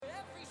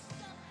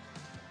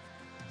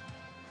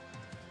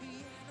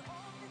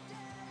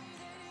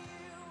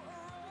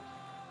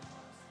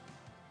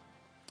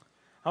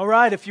All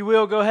right, if you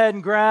will, go ahead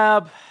and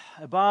grab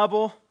a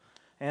Bible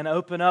and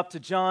open up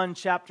to John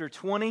chapter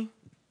 20.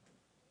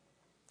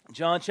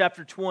 John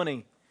chapter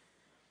 20.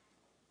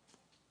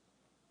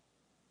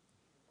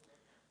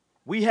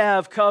 We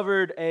have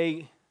covered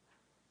a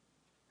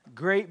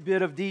great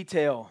bit of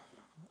detail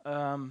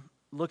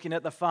looking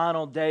at the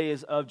final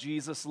days of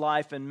Jesus'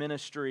 life and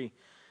ministry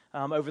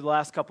over the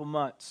last couple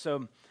months.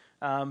 So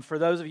for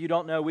those of you who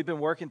don't know, we've been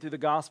working through the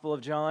Gospel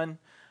of John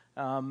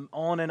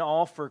on and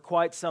off for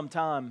quite some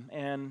time.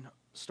 And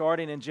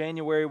starting in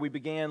January, we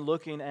began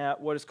looking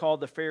at what is called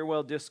the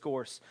Farewell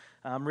Discourse,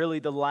 really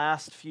the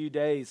last few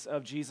days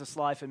of Jesus'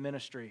 life and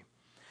ministry.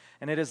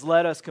 And it has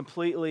led us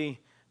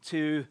completely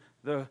to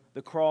the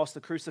cross,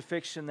 the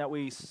crucifixion that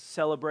we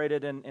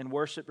celebrated and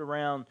worshiped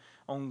around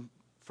on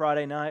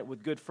Friday night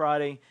with Good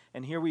Friday.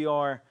 And here we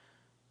are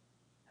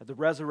at the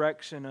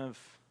resurrection of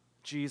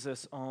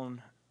Jesus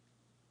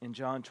in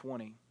John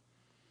 20.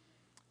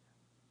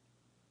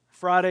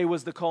 Friday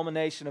was the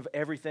culmination of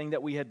everything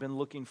that we had been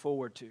looking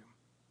forward to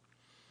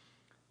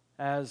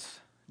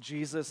as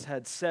Jesus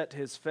had set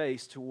his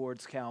face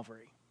towards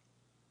Calvary.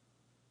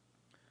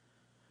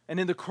 And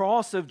in the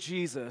cross of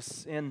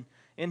Jesus, in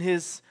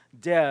his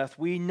death,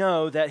 we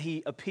know that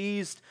he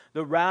appeased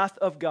the wrath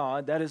of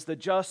God, that is the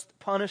just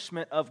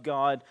punishment of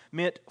God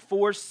meant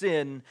for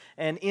sin,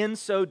 and in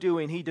so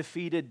doing, he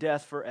defeated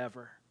death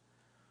forever.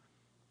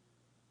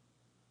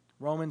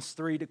 Romans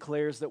 3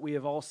 declares that we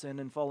have all sinned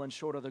and fallen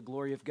short of the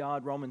glory of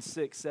God. Romans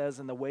 6 says,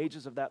 and the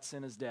wages of that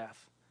sin is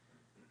death.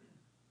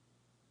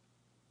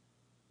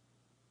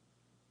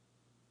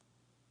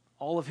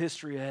 All of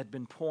history had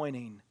been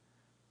pointing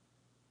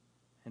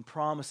and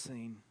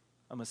promising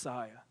a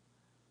Messiah.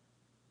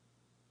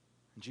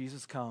 And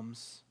Jesus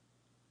comes,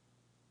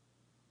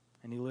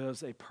 and he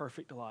lives a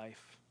perfect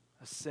life,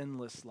 a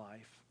sinless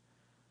life.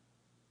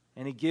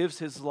 And he gives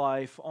his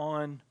life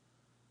on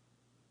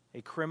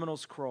a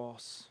criminal's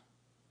cross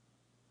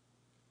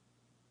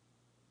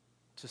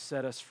to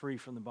set us free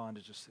from the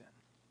bondage of sin.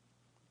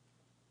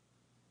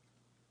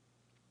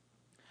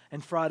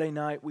 And Friday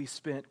night, we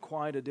spent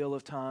quite a deal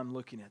of time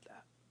looking at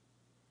that.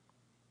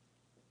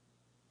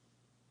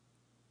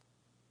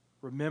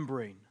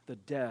 Remembering the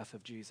death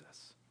of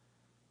Jesus.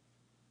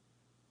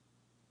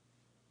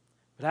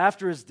 But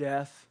after his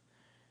death,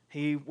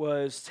 he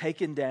was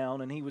taken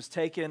down, and he was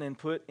taken and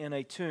put in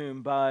a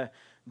tomb by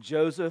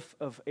Joseph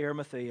of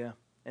Arimathea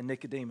and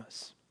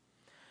Nicodemus.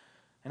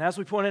 And as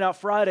we pointed out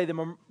Friday,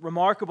 the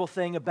remarkable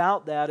thing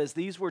about that is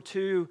these were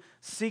two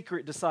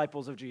secret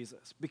disciples of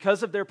Jesus.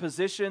 Because of their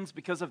positions,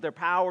 because of their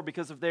power,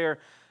 because of their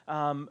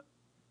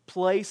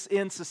place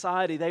in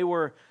society, they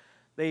were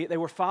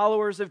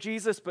followers of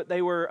Jesus, but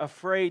they were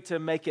afraid to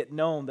make it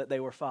known that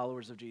they were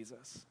followers of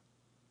Jesus.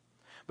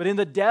 But in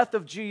the death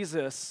of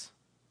Jesus,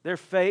 their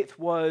faith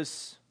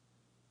was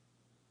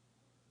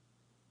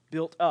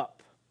built up.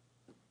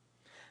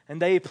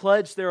 And they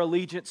pledged their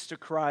allegiance to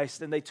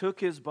Christ, and they took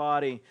his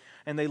body,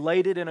 and they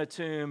laid it in a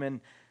tomb,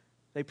 and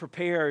they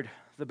prepared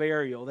the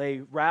burial. They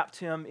wrapped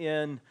him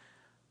in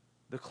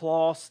the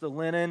cloths, the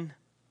linen.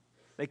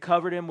 They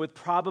covered him with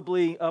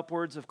probably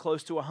upwards of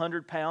close to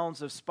 100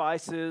 pounds of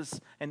spices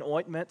and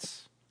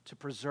ointments to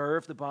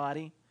preserve the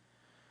body.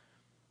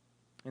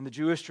 In the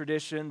Jewish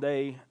tradition,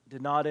 they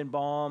did not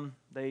embalm.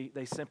 They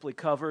simply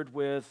covered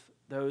with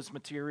those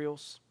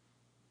materials.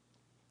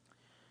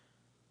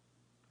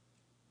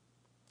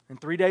 And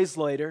 3 days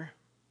later,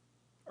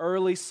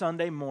 early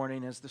Sunday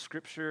morning, as the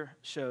scripture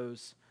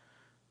shows,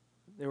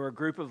 there were a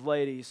group of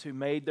ladies who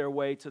made their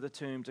way to the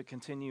tomb to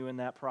continue in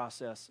that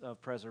process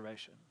of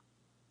preservation.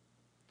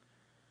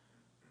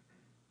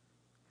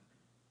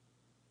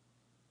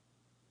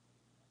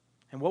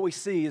 And what we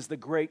see is the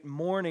great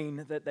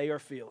mourning that they are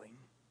feeling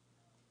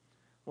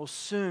will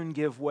soon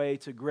give way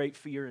to great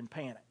fear and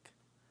panic.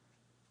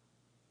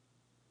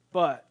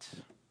 But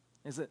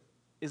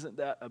isn't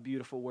that a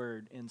beautiful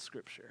word in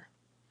Scripture?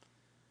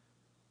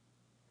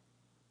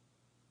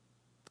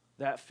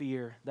 That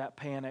fear, that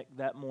panic,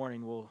 that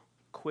mourning will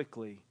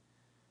quickly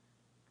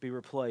be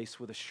replaced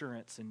with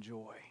assurance and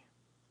joy.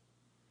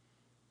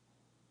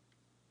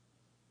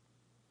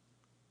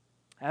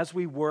 As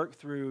we work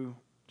through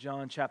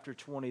John chapter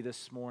 20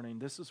 this morning,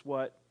 this is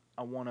what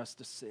I want us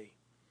to see.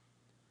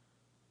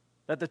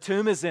 That the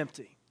tomb is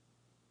empty.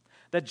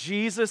 That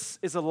Jesus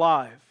is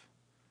alive.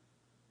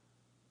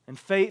 And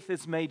faith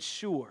is made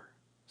sure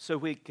so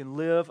we can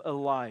live a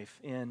life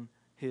in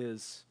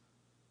his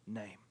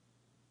name.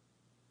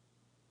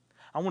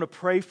 I want to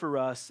pray for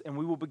us, and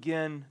we will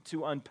begin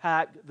to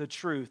unpack the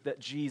truth that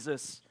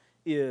Jesus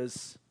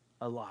is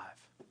alive.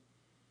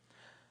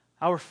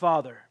 Our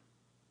Father,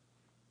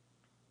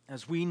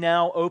 as we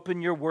now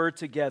open your word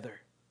together,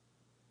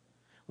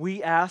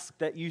 we ask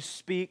that you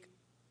speak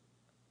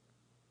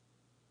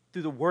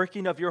through the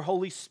working of your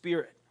Holy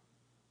Spirit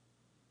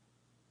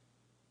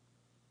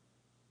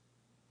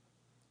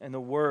and the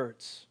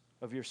words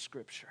of your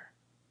Scripture.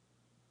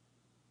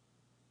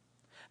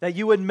 That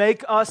you would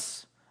make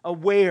us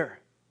aware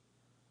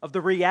of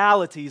the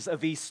realities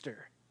of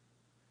Easter.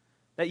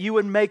 That you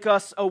would make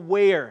us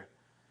aware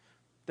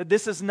That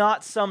this is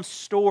not some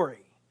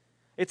story.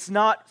 It's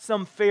not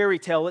some fairy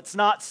tale. It's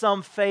not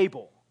some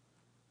fable.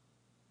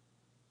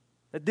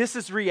 That this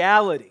is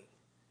reality.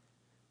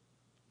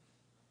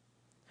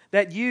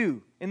 That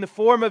you, in the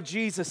form of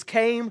Jesus,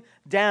 came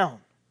down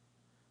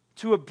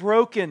to a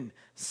broken,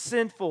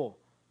 sinful,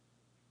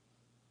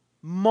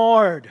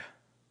 marred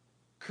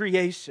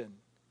creation.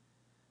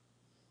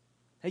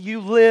 That you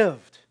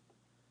lived,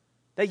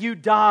 that you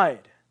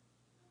died,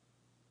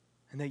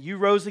 and that you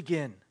rose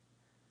again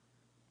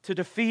to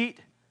defeat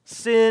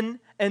sin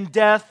and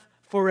death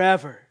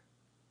forever.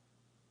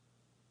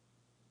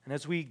 And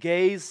as we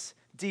gaze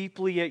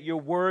deeply at your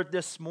word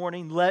this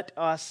morning, let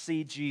us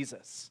see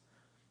Jesus.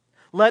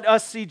 Let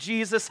us see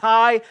Jesus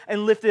high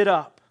and lifted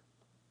up.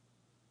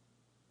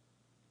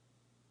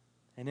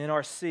 And in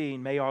our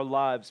seeing, may our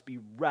lives be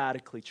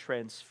radically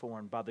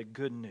transformed by the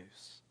good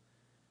news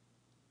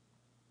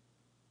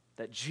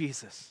that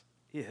Jesus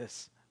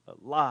is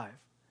alive.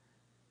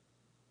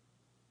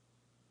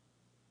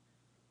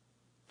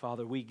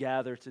 Father, we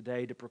gather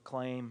today to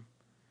proclaim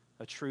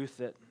a truth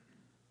that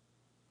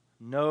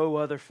no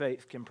other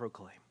faith can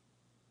proclaim.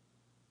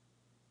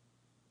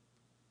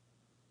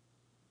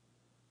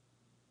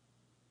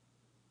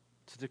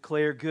 To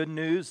declare good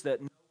news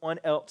that no one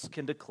else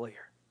can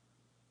declare.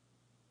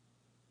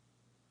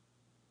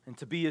 And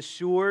to be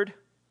assured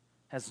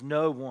as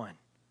no one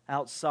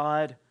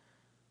outside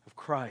of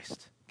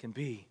Christ can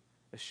be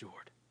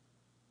assured.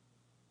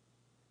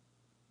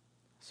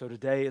 So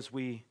today, as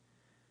we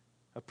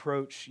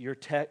approach your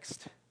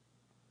text,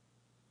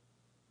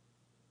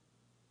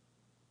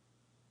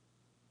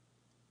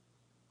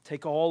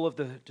 take all of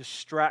the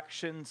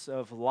distractions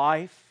of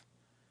life,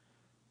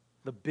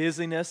 the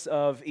busyness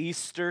of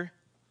Easter,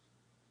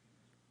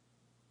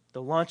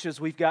 the lunches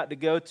we've got to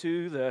go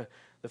to, the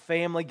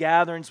family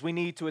gatherings we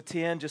need to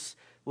attend. Just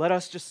let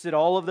us just sit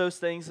all of those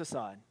things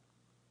aside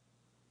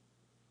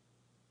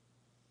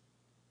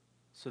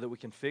so that we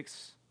can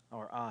fix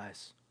our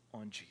eyes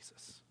on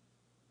Jesus.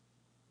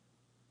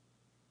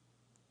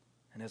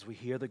 And as we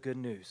hear the good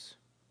news,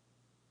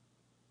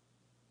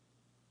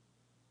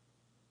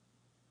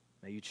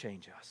 may you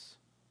change us.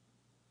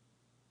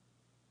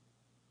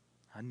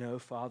 I know,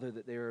 Father,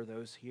 that there are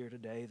those here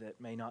today that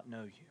may not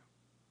know you,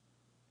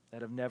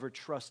 that have never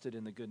trusted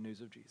in the good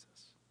news of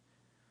Jesus,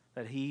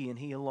 that He and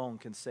He alone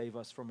can save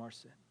us from our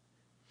sin.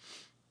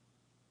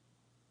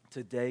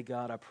 Today,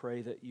 God, I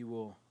pray that you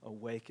will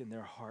awaken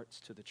their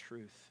hearts to the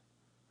truth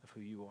of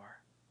who you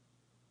are.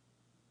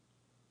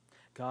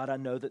 God, I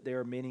know that there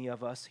are many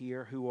of us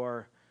here who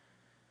are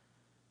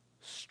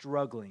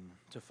struggling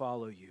to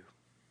follow you.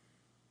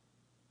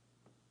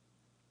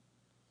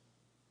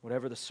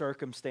 Whatever the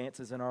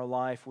circumstances in our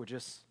life, we're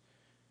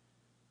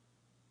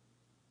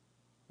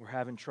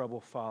having trouble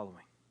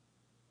following.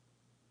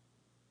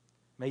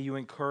 May you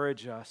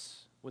encourage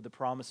us with the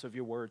promise of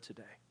your word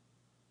today.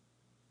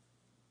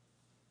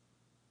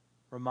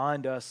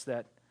 Remind us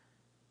that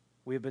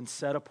we have been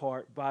set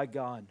apart by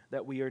God,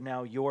 that we are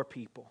now your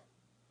people,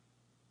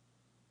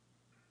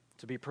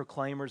 to be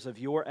proclaimers of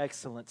your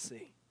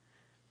excellency,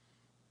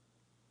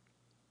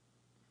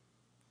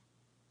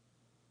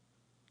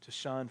 to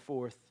shine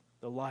forth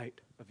the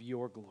light of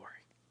your glory.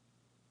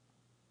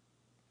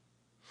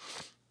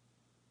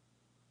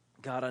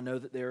 God, I know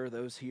that there are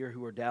those here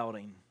who are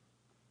doubting.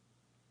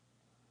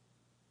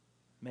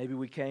 Maybe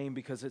we came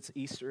because it's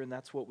Easter and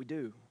that's what we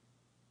do.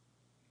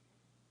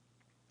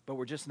 But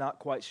we're just not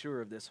quite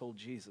sure of this whole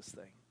Jesus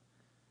thing,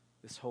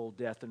 this whole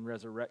death and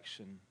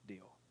resurrection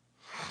deal.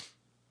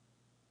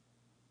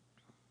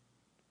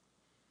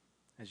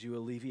 As you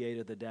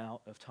alleviated the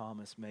doubt of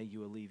Thomas, may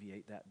you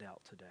alleviate that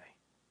doubt today.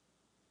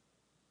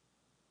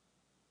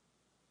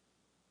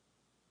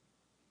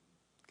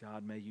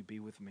 God, may you be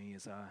with me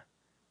as I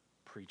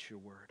preach your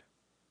word.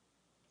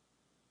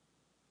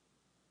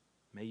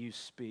 May you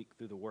speak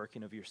through the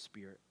working of your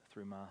Spirit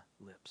through my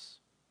lips.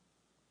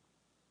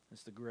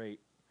 As the great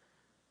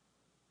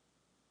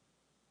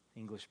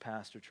English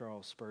pastor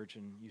Charles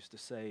Spurgeon used to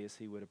say as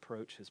he would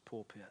approach his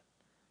pulpit,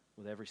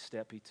 with every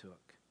step he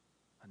took,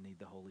 I need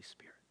the Holy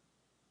Spirit.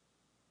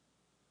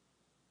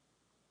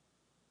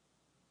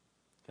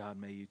 God,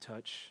 may you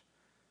touch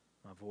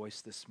my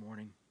voice this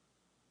morning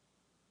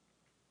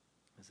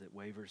as it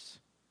wavers.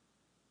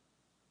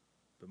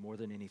 But more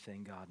than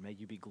anything, God, may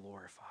you be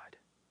glorified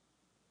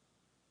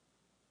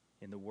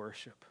in the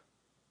worship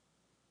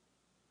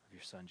of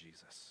your Son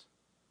Jesus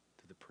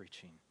through the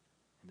preaching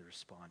and the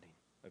responding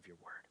of your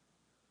word.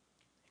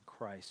 In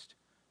Christ's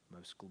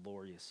most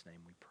glorious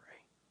name we pray.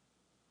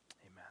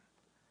 Amen.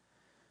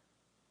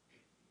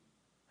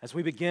 As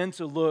we begin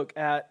to look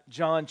at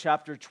John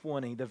chapter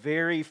 20, the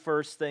very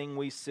first thing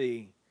we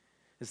see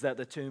is that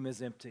the tomb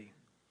is empty.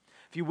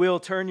 If you will,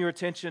 turn your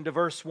attention to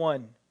verse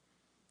 1.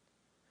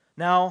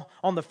 Now,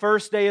 on the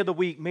first day of the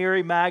week,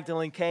 Mary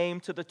Magdalene came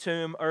to the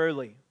tomb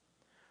early,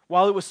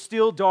 while it was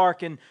still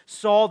dark, and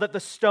saw that the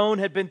stone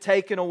had been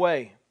taken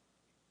away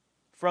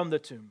from the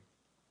tomb.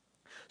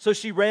 So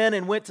she ran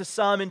and went to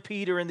Simon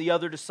Peter and the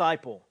other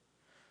disciple,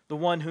 the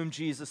one whom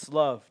Jesus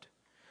loved,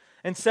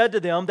 and said to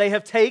them, "They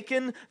have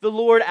taken the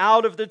Lord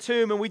out of the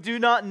tomb, and we do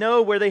not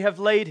know where they have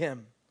laid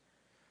him."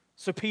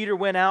 So Peter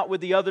went out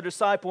with the other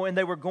disciple, and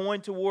they were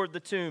going toward the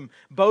tomb.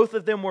 Both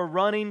of them were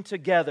running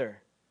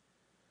together.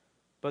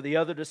 But the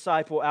other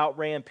disciple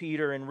outran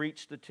Peter and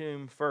reached the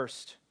tomb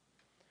first.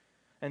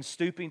 And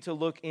stooping to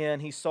look in,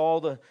 he saw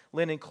the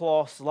linen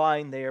cloths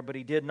lying there, but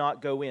he did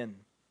not go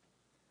in.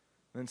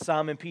 Then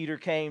Simon Peter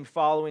came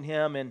following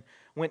him and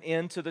went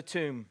into the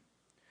tomb.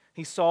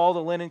 He saw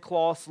the linen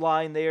cloths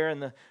lying there,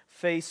 and the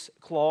face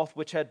cloth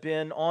which had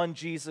been on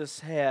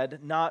Jesus'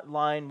 head, not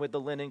lying with the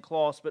linen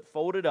cloths, but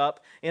folded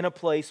up in a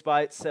place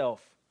by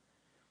itself.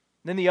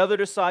 Then the other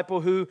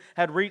disciple who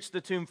had reached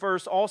the tomb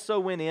first also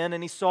went in,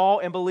 and he saw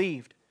and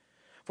believed.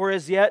 For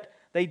as yet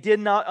they did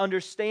not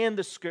understand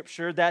the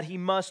scripture that he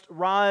must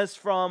rise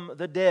from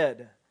the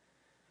dead.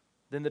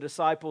 Then the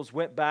disciples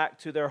went back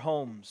to their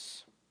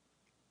homes.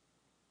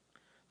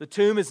 The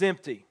tomb is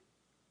empty.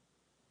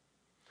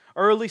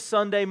 Early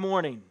Sunday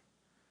morning,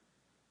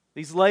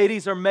 these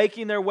ladies are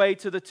making their way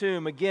to the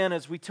tomb, again,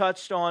 as we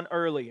touched on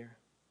earlier.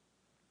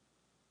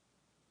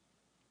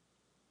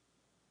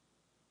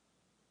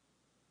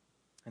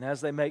 And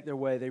as they make their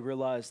way, they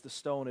realize the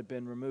stone had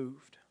been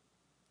removed.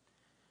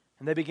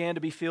 And they began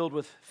to be filled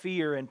with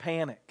fear and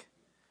panic.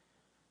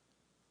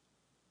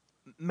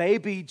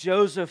 Maybe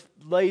Joseph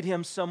laid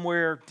him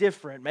somewhere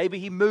different. Maybe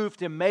he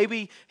moved him.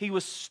 Maybe he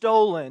was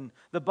stolen.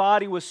 The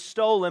body was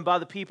stolen by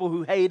the people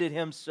who hated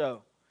him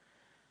so.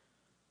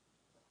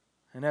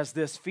 And as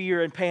this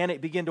fear and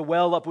panic begin to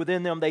well up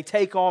within them, they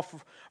take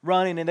off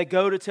running and they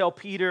go to tell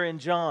Peter and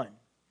John.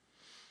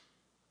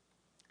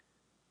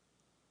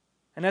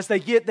 And as they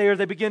get there,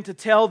 they begin to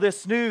tell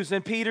this news.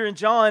 And Peter and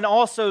John,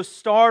 also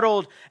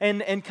startled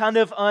and kind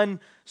of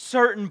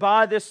uncertain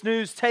by this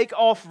news, take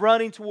off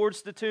running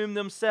towards the tomb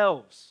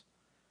themselves.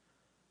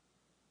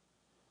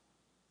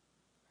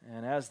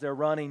 And as they're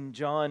running,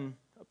 John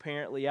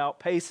apparently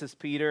outpaces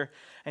Peter,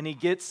 and he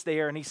gets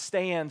there and he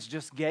stands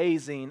just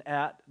gazing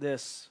at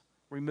this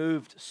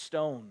removed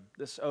stone,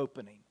 this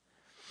opening.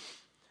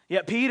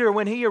 Yet Peter,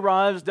 when he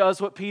arrives,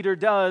 does what Peter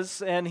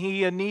does, and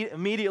he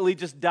immediately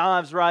just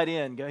dives right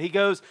in. He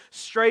goes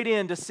straight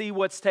in to see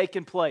what's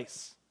taken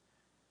place.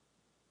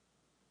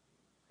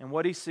 And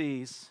what he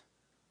sees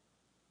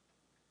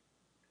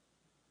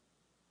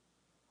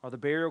are the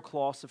burial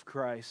cloths of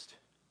Christ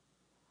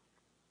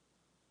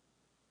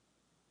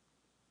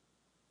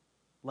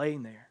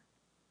laying there,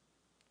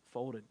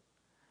 folded.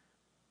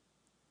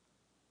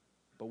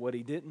 But what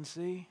he didn't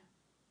see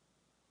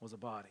was a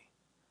body.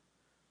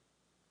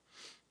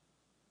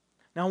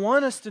 Now, I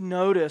want us to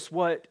notice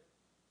what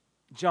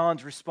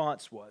John's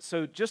response was.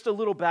 So just a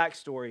little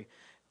backstory.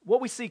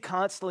 What we see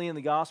constantly in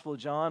the Gospel of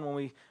John when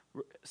we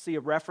see a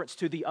reference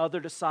to the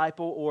other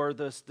disciple or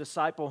the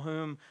disciple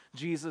whom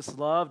Jesus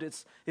loved,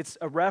 it's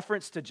a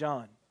reference to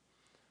John.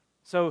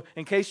 So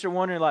in case you're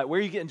wondering, like, where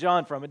are you getting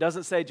John from? It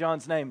doesn't say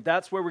John's name.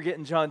 That's where we're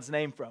getting John's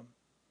name from.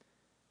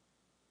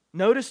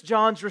 Notice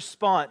John's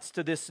response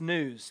to this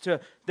news, to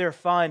their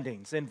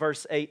findings in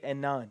verse 8 and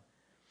 9.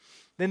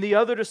 Then the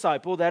other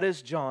disciple, that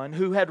is John,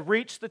 who had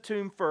reached the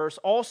tomb first,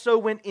 also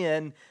went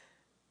in.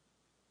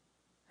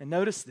 And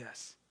notice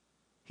this.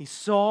 He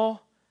saw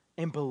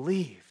and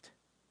believed.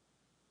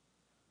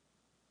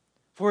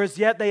 For as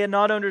yet they had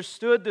not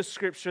understood the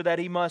scripture that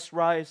he must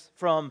rise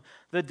from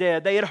the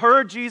dead. They had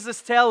heard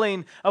Jesus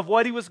telling of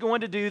what he was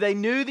going to do. They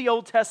knew the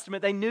Old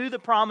Testament. They knew the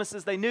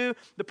promises. They knew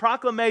the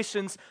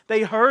proclamations.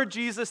 They heard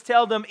Jesus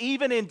tell them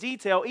even in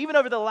detail, even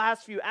over the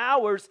last few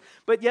hours,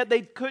 but yet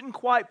they couldn't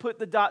quite put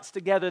the dots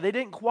together. They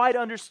didn't quite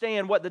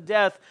understand what the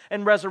death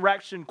and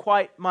resurrection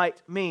quite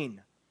might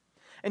mean.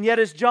 And yet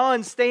as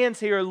John stands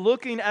here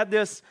looking at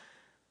this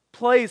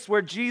place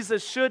where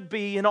Jesus should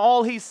be, and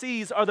all he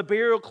sees are the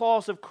burial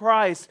cloths of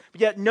Christ, but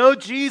yet no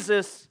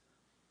Jesus,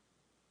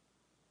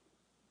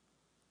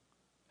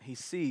 he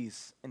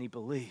sees and he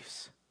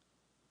believes.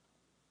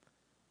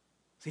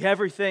 See,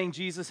 everything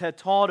Jesus had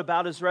taught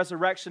about his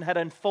resurrection had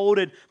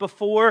unfolded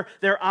before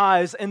their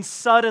eyes, and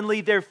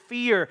suddenly their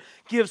fear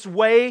gives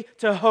way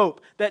to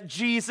hope that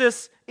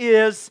Jesus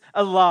is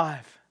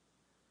alive.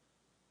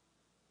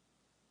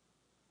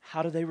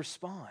 How do they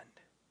respond?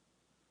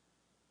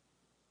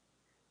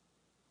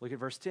 Look at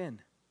verse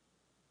 10.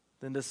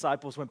 Then the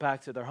disciples went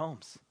back to their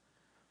homes.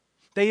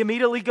 They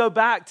immediately go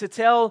back to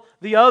tell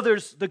the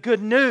others the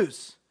good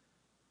news.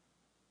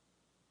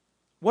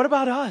 What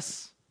about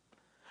us?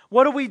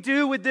 What do we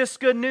do with this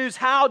good news?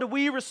 How do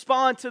we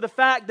respond to the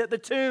fact that the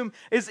tomb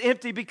is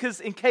empty?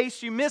 Because in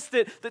case you missed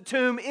it, the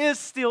tomb is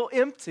still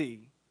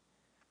empty.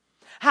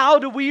 How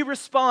do we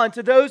respond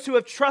to those who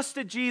have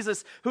trusted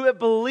Jesus, who have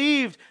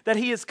believed that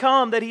He has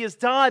come, that He has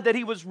died, that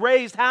He was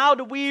raised? How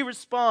do we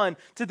respond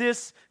to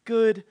this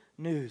good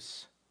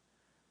news?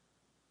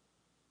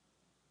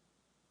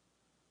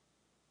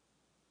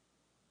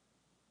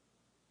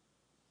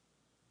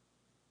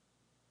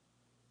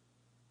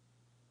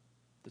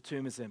 The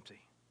tomb is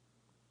empty.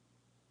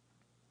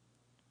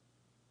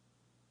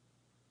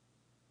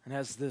 And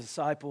as the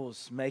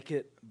disciples make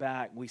it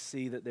back, we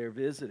see that they're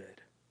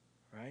visited,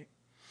 right?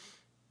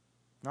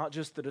 Not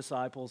just the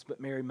disciples, but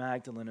Mary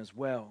Magdalene as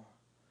well.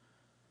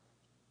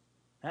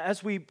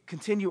 As we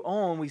continue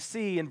on, we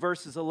see in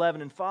verses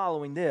 11 and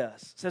following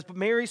this. It says, "But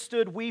Mary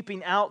stood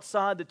weeping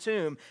outside the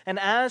tomb, and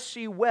as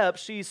she wept,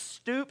 she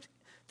stooped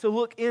to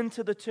look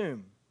into the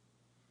tomb."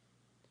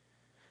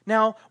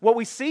 Now, what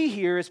we see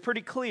here is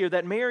pretty clear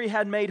that Mary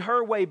had made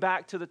her way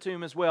back to the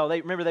tomb as well.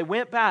 They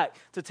went back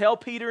to tell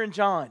Peter and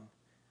John.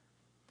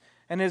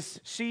 And as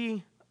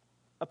she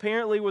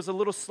apparently was a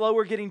little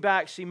slower getting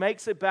back, she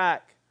makes it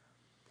back,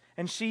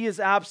 and she is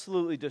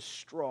absolutely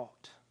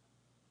distraught.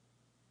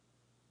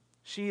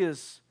 She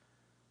is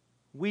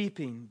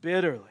weeping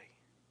bitterly.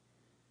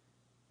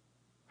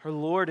 Her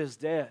Lord is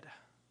dead.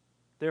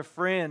 Their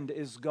friend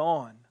is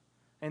gone,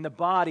 and the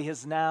body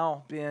has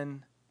now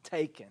been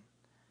taken.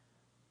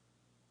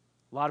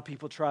 A lot of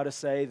people try to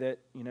say that,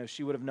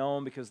 she would have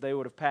known because they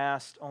would have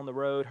passed on the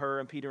road, her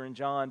and Peter and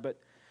John,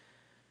 but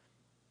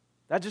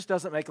that just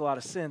doesn't make a lot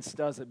of sense,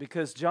 does it?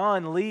 Because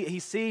John, he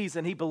sees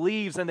and he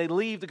believes, and they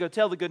leave to go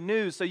tell the good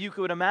news. So you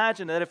could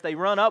imagine that if they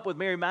run up with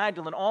Mary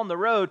Magdalene on the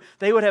road,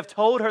 they would have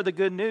told her the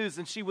good news,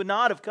 and she would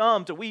not have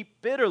come to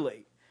weep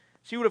bitterly.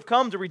 She would have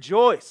come to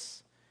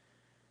rejoice.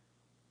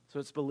 So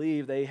it's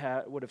believed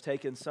they would have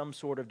taken some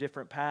sort of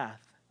different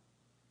path.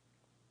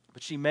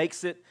 But she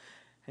makes it,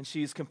 and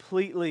she's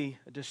completely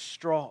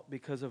distraught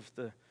because of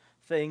the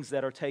things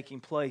that are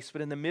taking place.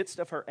 But in the midst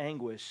of her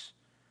anguish,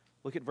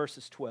 look at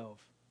verses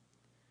 12.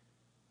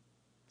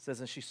 It says,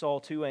 "And she saw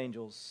two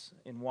angels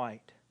in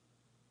white,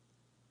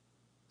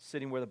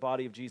 sitting where the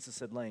body of Jesus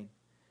had lain,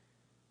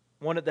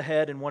 one at the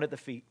head and one at the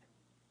feet.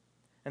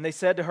 And they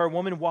said to her,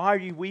 'Woman, why are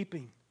you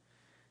weeping?'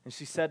 And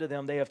she said to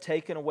them, 'They have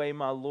taken away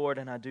my Lord,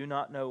 and I do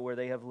not know where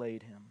they have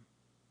laid him.'"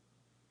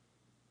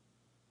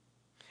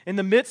 In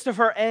the midst of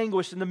her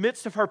anguish, in the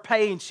midst of her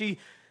pain, she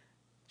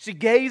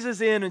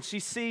gazes in and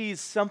she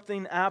sees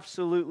something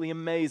absolutely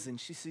amazing.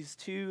 She sees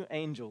two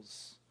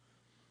angels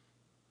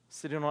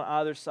sitting on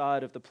either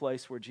side of the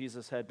place where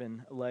Jesus had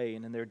been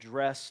laying, and they're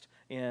dressed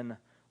in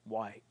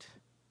white.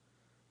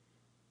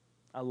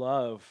 I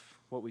love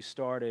what we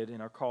started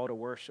in our call to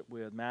worship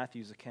with.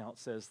 Matthew's account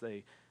says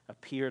they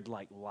appeared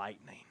like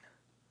lightning.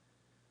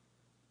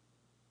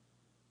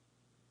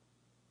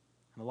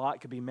 And a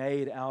lot could be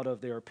made out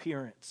of their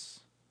appearance.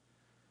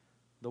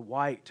 The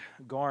white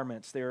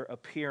garments, their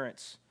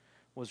appearance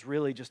was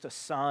really just a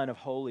sign of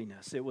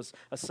holiness. It was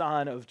a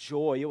sign of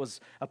joy. It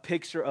was a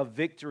picture of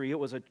victory. It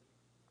was a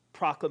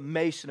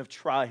proclamation of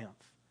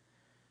triumph.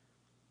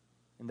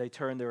 And they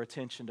turned their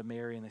attention to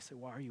Mary and they said,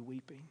 "Why are you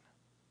weeping?"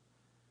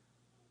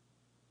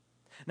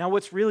 Now,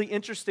 what's really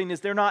interesting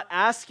is they're not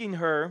asking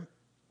her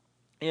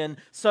in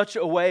such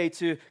a way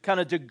to kind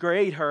of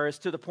degrade her as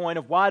to the point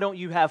of, "Why don't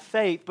you have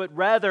faith?" but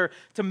rather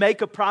to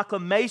make a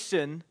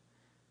proclamation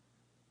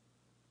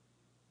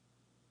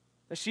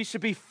that she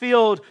should be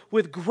filled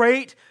with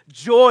great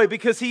joy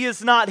because he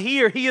is not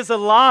here, he is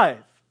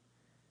alive.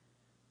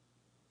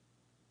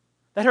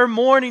 That her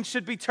mourning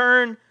should be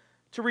turned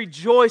to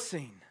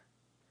rejoicing.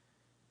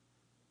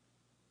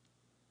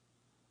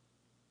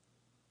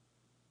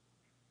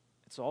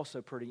 It's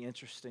also pretty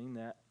interesting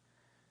that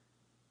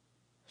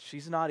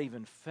she's not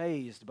even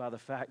fazed by the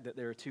fact that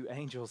there are two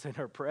angels in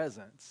her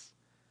presence.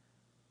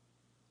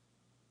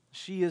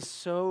 She is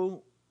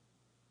so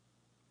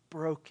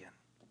broken,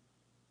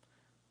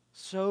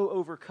 so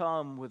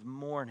overcome with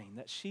mourning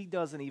that she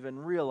doesn't even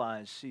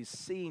realize she's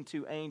seeing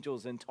two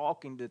angels and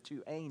talking to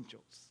two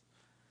angels.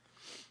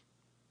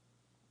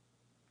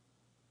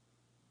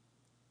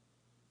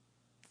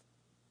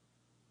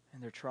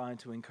 And they're trying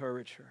to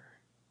encourage her.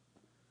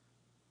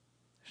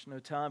 There's no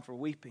time for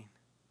weeping.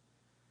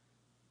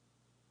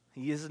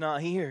 He is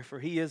not here, for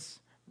he is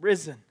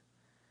risen.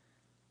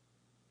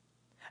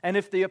 And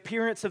if the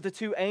appearance of the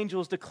two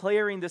angels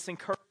declaring this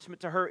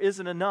encouragement to her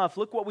isn't enough,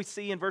 look what we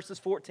see in verses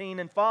 14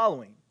 and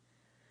following.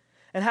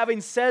 "And having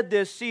said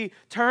this, she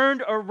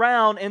turned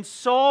around and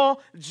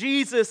saw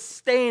Jesus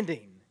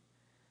standing.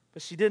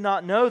 But she did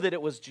not know that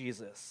it was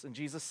Jesus. And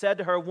Jesus said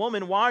to her,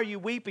 'Woman, why are you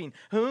weeping?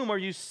 Whom are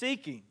you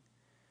seeking?'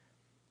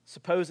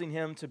 Supposing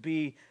him to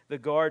be the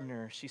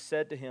gardener, she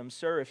said to him,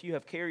 'Sir, if you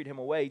have carried him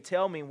away,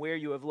 tell me where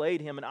you have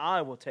laid him, and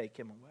I will take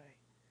him away.'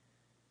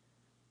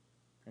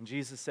 And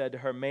Jesus said to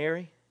her,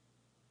 'Mary.'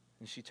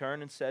 And she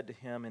turned and said to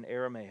him in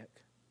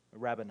Aramaic,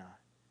 'Rabboni,'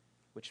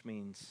 which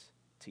means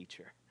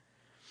teacher."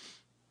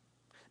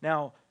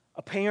 Now,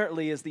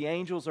 apparently, as the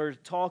angels are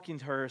talking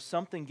to her,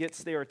 something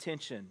gets their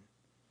attention.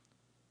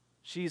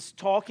 She's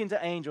talking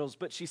to angels,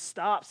 but she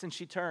stops and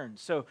she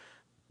turns. So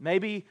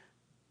maybe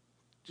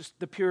just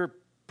the pure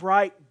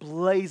bright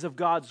blaze of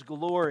God's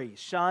glory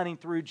shining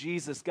through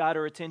Jesus got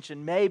her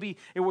attention. Maybe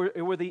it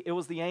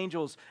was the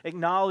angels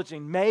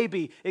acknowledging.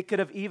 Maybe it could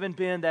have even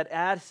been that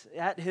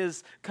at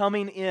his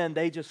coming in,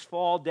 they just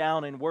fall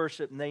down and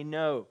worship,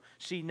 and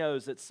she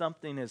knows that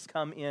something has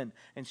come in,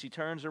 and she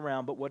turns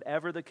around. But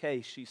whatever the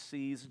case, she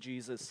sees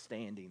Jesus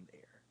standing there.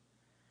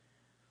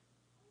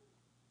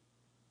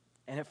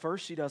 And at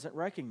first, she doesn't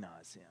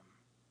recognize him.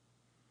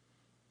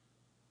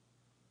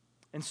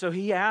 And so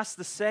he asks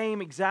the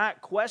same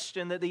exact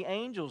question that the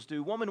angels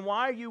do. Woman,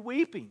 why are you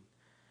weeping?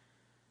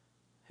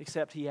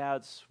 Except he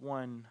adds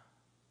one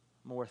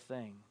more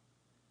thing.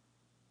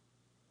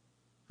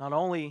 Not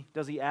only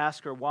does he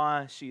ask her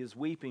why she is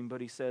weeping,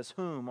 but he says,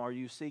 whom are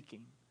you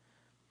seeking?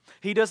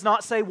 He does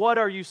not say, what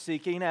are you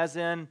seeking, as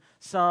in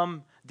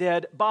some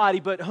dead body,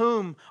 but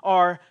whom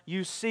are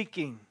you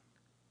seeking?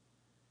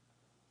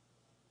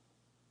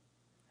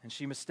 And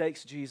she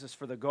mistakes Jesus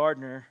for the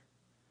gardener,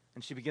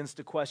 and she begins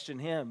to question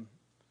him.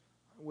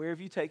 Where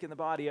have you taken the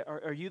body?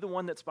 Are you the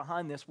one that's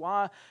behind this?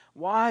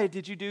 Why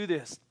did you do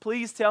this?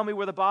 Please tell me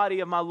where the body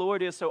of my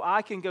Lord is so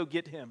I can go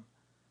get him.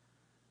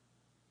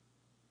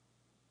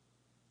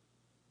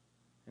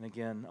 And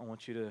again, I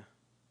want you to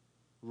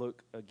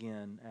look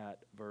again at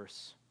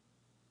verse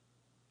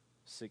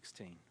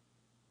 16.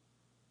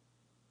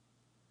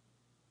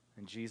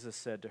 And Jesus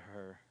said to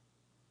her,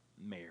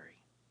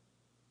 Mary.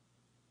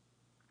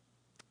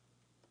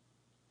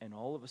 And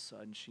all of a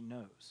sudden she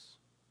knows.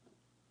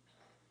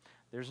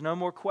 There's no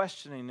more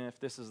questioning if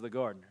this is the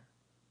gardener.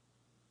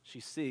 She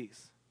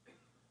sees.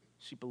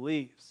 She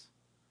believes.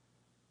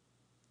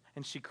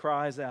 And she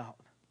cries out,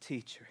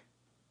 Teacher.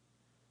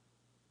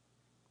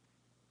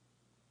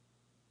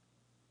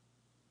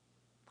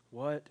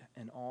 What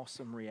an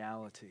awesome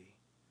reality,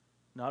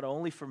 not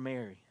only for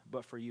Mary,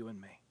 but for you and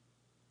me.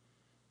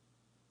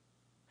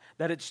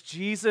 That it's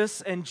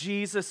Jesus and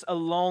Jesus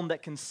alone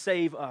that can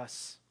save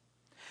us.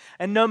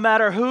 And no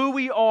matter who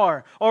we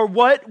are or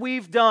what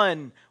we've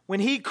done,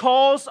 when He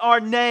calls our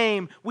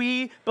name,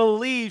 we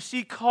believe.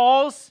 He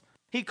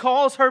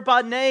calls her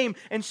by name,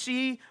 and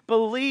she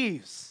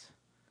believes.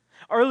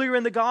 Earlier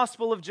in the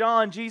Gospel of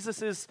John,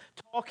 Jesus is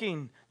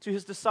talking to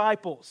His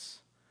disciples.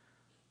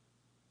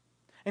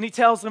 And He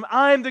tells them,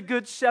 I am the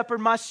good shepherd.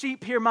 My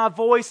sheep hear my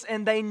voice,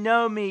 and they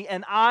know me,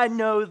 and I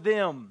know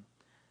them.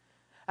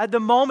 At the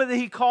moment that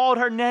He called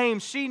her name,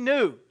 she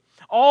knew.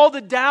 All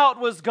the doubt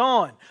was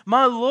gone.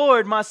 My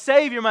Lord, my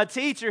Savior, my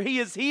teacher, He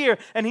is here,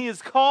 and He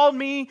has called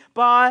me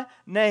by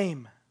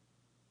name.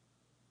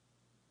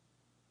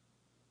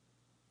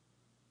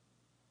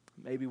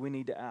 Maybe we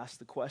need to ask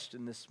the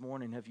question this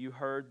morning, have you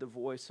heard the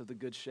voice of the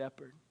Good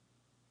Shepherd?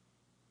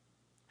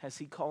 Has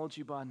He called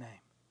you by name?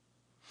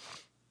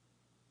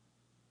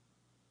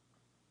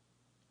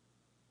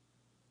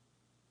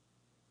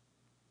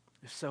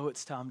 If so,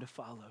 it's time to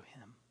follow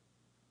Him.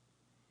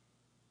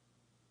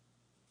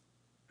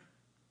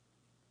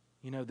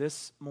 You know,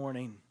 this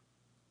morning,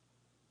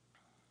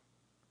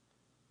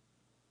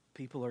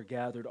 people are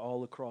gathered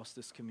all across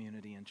this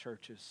community in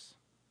churches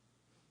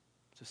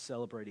to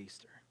celebrate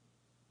Easter.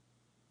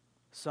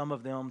 Some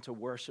of them to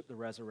worship the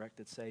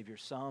resurrected Savior.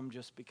 Some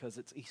just because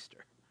it's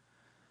Easter.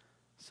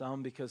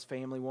 Some because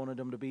family wanted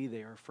them to be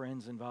there, or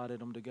friends invited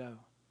them to go.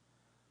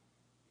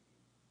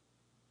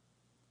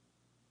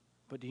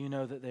 But do you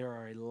know that there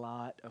are a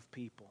lot of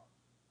people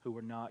who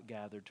were not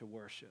gathered to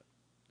worship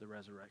the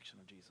resurrection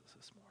of Jesus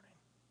this morning?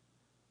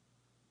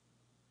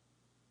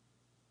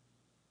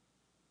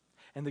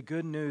 And the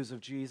good news of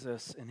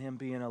Jesus and Him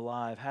being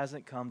alive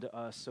hasn't come to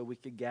us so we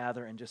could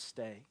gather and just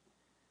stay.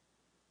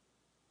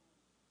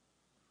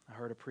 I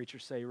heard a preacher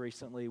say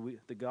recently,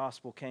 the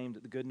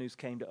good news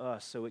came to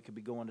us so it could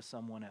be going to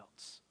someone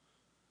else.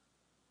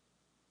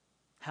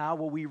 How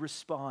will we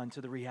respond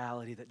to the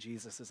reality that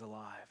Jesus is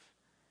alive?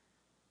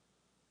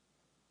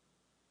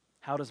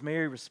 How does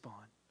Mary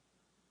respond?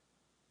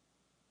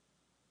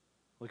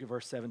 Look at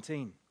verse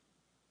 17.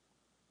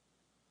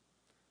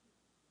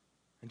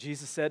 And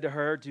Jesus said to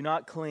her, do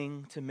not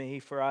cling to me,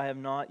 for I have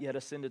not yet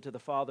ascended to the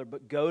Father,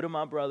 but go to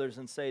my brothers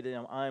and say to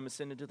them, I am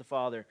ascended to the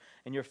Father,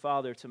 and your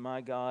Father, to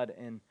my God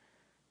and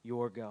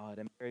your God.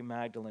 And Mary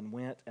Magdalene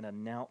went and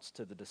announced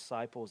to the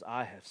disciples,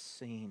 I have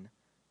seen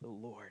the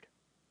Lord.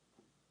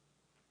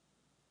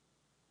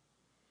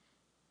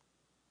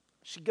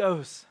 She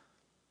goes.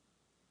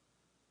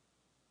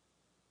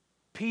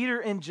 Peter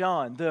and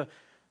John, the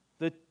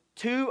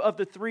two of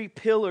the three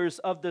pillars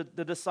of the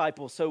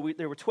disciples. So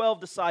there were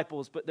 12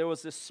 disciples, but there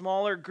was this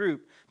smaller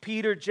group,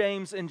 Peter,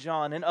 James, and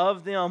John. And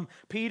of them,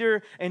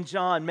 Peter and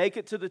John make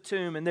it to the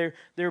tomb, and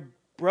they're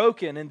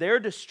broken, and they're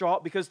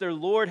distraught because their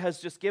Lord has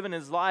just given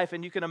His life.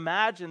 And you can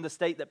imagine the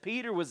state that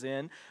Peter was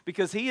in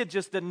because he had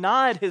just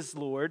denied his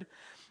Lord.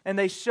 And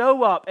they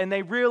show up and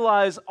they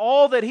realize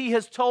all that He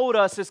has told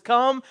us has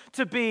come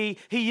to be.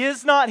 He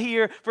is not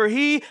here, for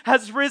He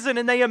has risen.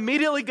 And they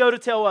immediately go to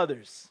tell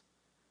others.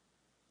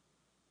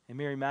 And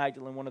Mary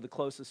Magdalene, one of the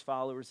closest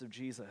followers of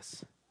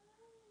Jesus,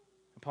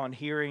 upon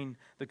hearing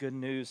the good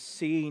news,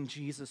 seeing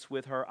Jesus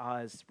with her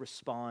eyes,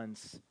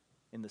 responds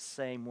in the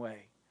same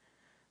way.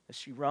 As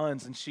she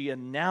runs and she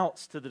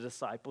announced to the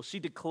disciples, she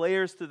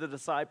declares to the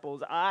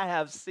disciples, I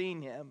have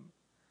seen Him.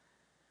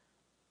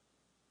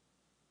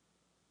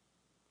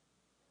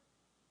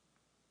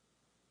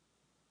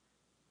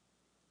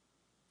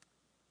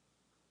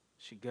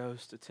 She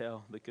goes to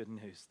tell the good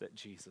news that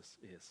Jesus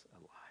is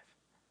alive.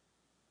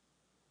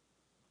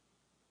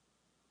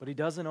 But He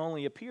doesn't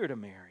only appear to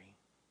Mary.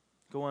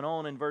 Going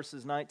on in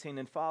verses 19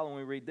 and following,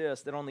 we read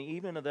this, that on the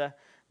evening of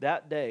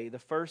that day, the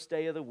first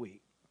day of the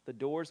week, the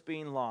doors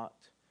being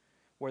locked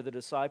where the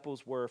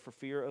disciples were for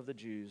fear of the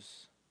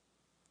Jews.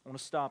 I want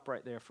to stop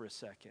right there for a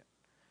second.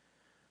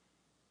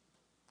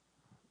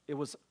 It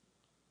was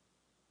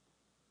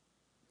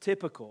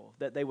typical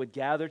that they would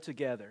gather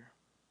together.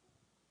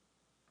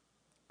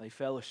 They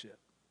fellowship.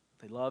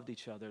 They loved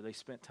each other. They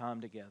spent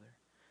time together.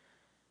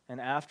 And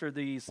after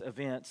these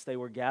events, they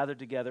were gathered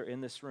together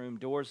in this room,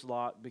 doors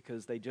locked,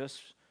 because they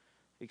just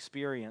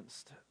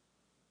experienced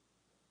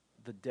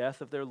the death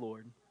of their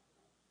Lord.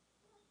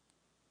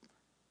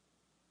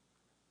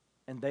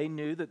 And they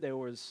knew that there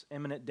was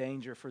imminent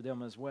danger for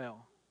them as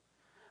well.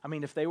 I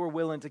mean, if they were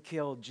willing to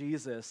kill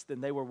Jesus, then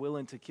they were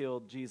willing to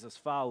kill Jesus'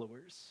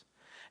 followers.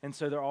 And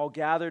so they're all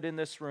gathered in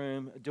this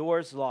room,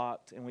 doors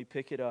locked, and we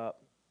pick it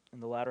up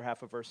in the latter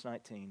half of verse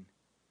 19.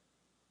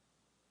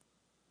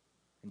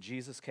 And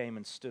Jesus came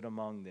and stood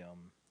among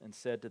them and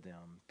said to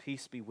them,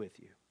 "Peace be with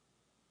you."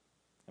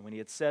 And when he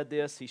had said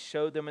this, he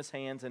showed them his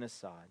hands and his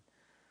side.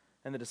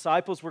 And the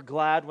disciples were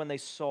glad when they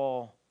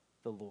saw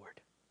the Lord.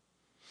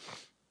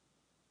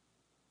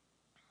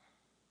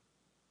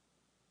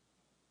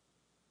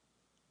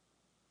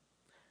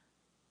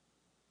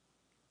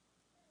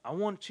 I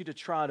want you to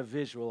try to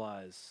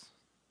visualize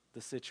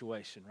the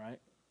situation, right?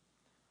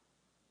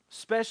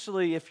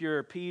 Especially if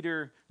you're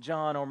Peter,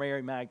 John, or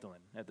Mary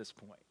Magdalene at this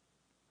point.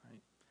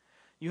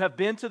 You have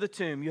been to the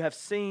tomb. You have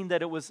seen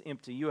that it was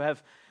empty. You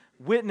have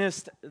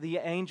witnessed the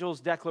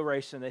angel's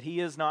declaration that he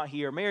is not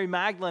here. Mary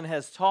Magdalene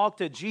has talked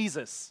to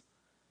Jesus.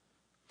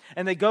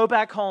 And they go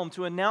back home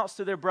to announce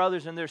to their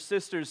brothers and their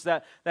sisters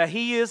that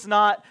he is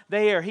not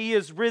there. He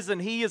is risen.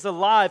 He is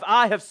alive.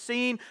 I have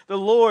seen the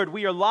Lord.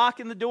 We are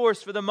locking the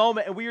doors for the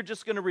moment, and we are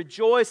just going to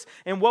rejoice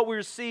in what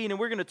we're seeing, and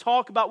we're going to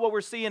talk about what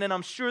we're seeing, and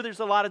I'm sure there's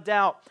a lot of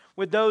doubt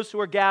with those who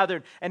are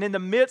gathered. And in the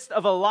midst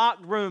of a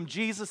locked room,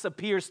 Jesus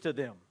appears to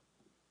them.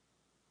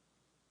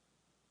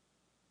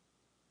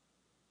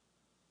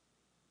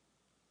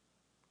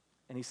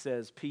 And he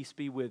says, "Peace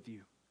be with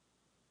you."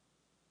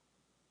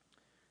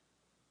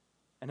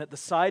 And at the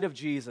sight of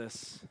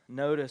Jesus,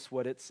 notice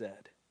what it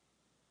said.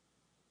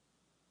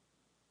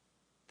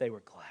 They were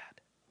glad.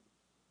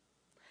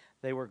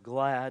 They were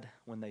glad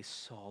when they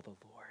saw the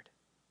Lord.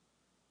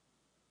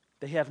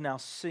 They have now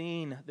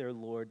seen their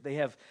Lord. They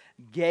have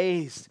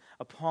gazed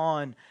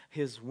upon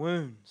his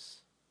wounds.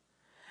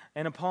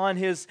 And upon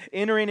his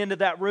entering into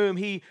that room,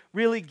 he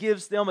really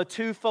gives them a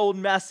twofold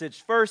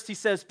message. First, he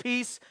says,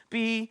 "Peace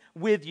be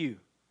with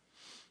you."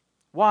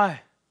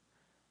 Why?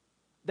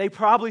 They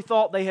probably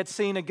thought they had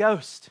seen a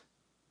ghost.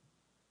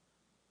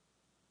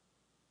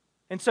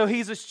 And so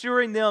he's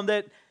assuring them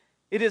that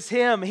it is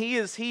him. He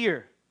is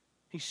here.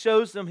 He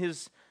shows them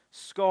his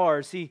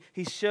scars. He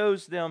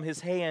shows them his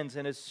hands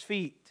and his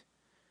feet.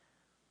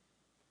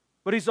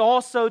 But he's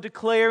also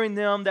declaring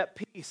them that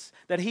peace,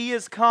 that he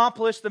has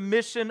accomplished the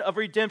mission of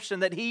redemption,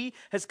 that he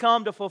has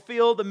come to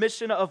fulfill the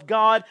mission of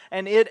God,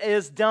 and it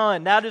is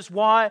done. That is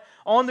why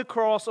on the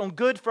cross, on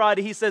Good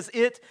Friday, he says,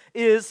 "It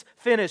is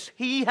finished."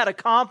 He had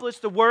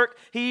accomplished the work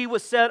he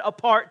was set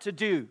apart to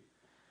do.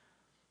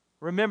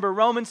 Remember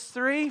Romans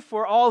 3,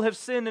 "For all have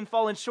sinned and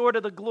fallen short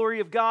of the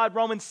glory of God."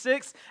 Romans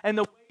 6, "And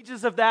the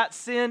wages of that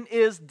sin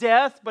is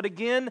death." But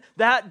again,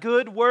 that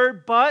good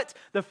word, "but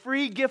the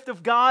free gift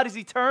of God is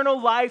eternal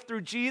life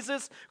through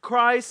Jesus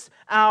Christ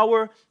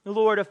our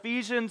Lord."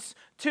 Ephesians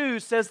 2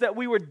 says that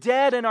we were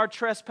dead in our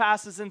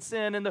trespasses and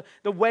sin and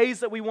the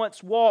ways that we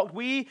once walked.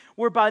 We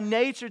were by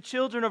nature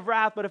children of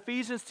wrath. But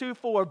Ephesians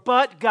 2:4,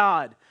 "But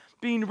God,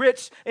 being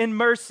rich in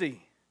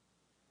mercy."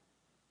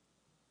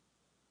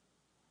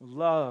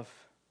 Love,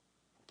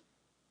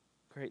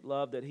 great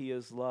love that he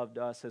has loved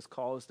us, has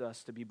caused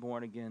us to be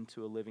born again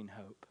to a living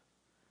hope.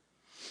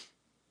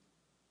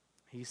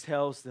 He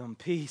tells them,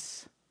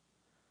 "Peace.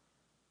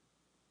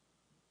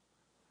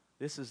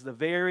 This is the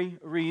very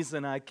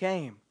reason I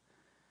came."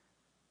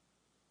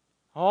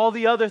 All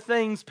the other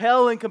things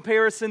pale in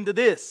comparison to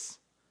this.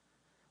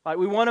 Like,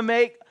 we want to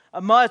make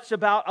much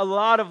about a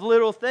lot of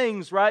little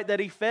things, right? That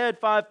he fed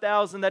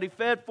 5,000, that he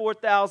fed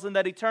 4,000,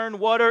 that he turned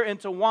water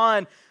into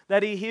wine,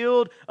 that he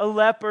healed a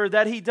leper,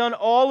 that he done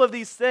all of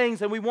these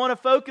things. And we want to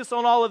focus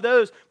on all of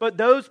those, but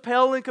those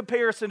pale in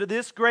comparison to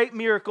this great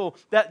miracle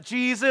that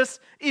Jesus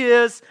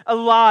is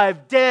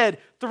alive,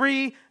 dead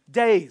 3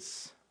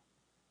 days.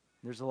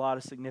 There's a lot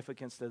of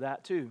significance to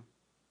that too.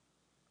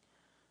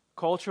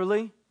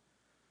 Culturally,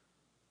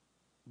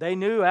 they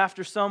knew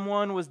after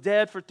someone was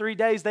dead for 3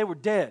 days, they were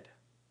dead.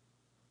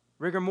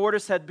 Rigor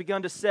mortis had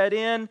begun to set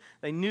in.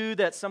 They knew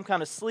that some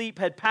kind of sleep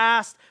had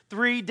passed.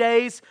 3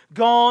 days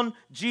gone.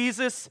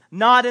 Jesus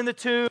not in the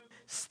tomb,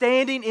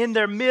 standing in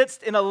their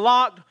midst in a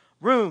locked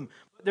room.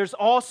 But there's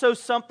also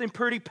something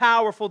pretty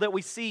powerful that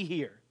we see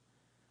here.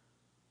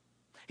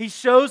 He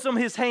shows them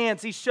his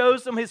hands. He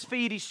shows them his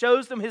feet. He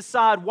shows them his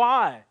side.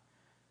 Why?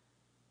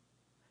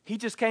 He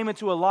just came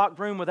into a locked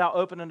room without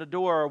opening a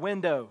door or a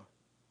window.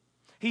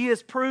 He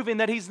is proving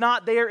that He's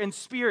not there in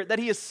spirit, that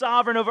He is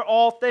sovereign over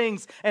all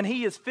things, and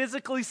He is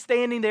physically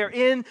standing there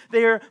in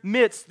their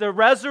midst, the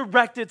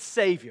resurrected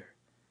Savior.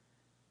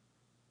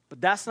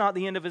 But that's not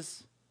the end of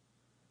His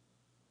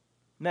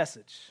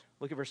message.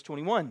 Look at verse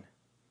 21.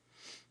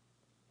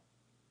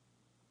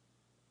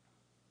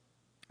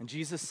 And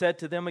Jesus said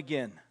to them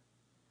again,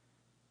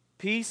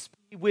 "Peace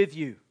be with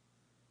you.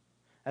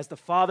 As the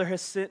Father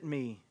has sent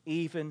me,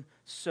 even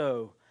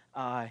so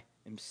I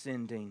am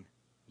sending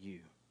you."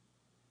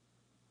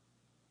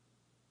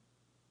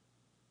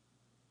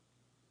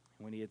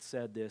 When He had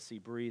said this, He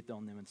breathed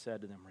on them and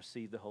said to them,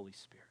 "Receive the Holy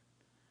Spirit."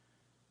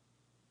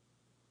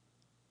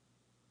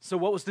 So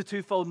what was the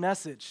twofold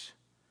message?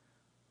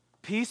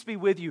 Peace be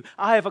with you.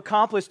 I have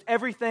accomplished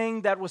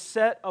everything that was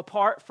set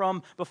apart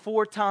from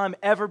before time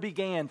ever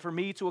began for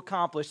me to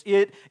accomplish.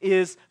 It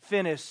is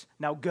finished.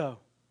 Now go.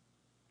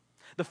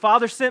 The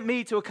Father sent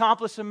me to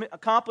accomplish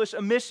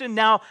a mission.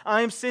 Now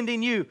I am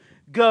sending you.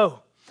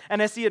 Go.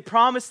 And as He had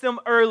promised them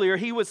earlier,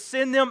 He would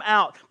send them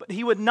out, but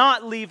He would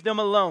not leave them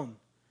alone.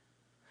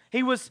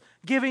 He was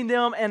giving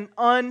them an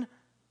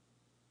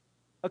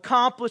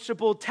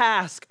unaccomplishable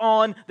task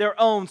on their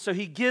own. So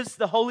He gives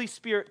the Holy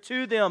Spirit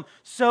to them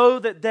so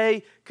that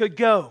they could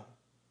go.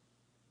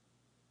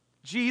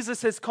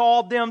 Jesus has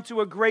called them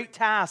to a great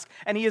task,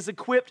 and He has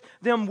equipped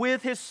them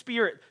with His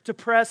Spirit to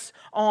press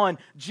on.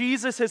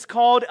 Jesus has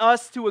called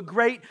us to a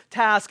great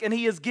task, and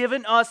He has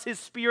given us His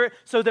Spirit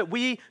so that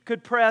we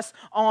could press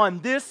on.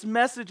 This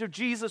message of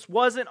Jesus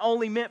wasn't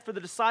only meant for the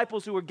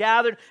disciples who were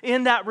gathered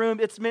in that room,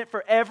 it's meant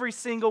for every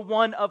single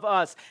one of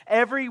us.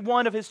 Every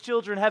one of His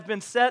children have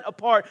been set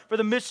apart for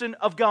the mission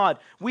of God.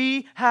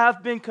 We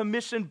have been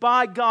commissioned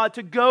by God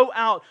to go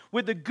out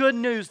with the good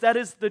news, that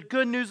is the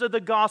good news of the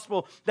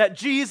gospel, that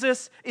Jesus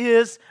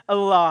is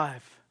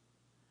alive.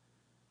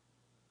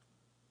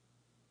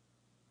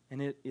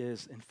 And it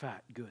is, in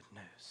fact, good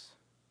news.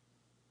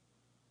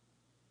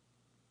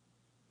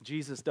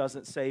 Jesus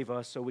doesn't save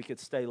us so we could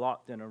stay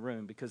locked in a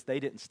room, because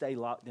they didn't stay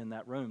locked in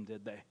that room,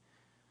 did they?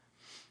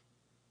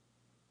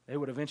 They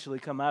would eventually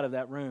come out of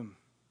that room,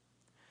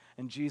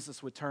 and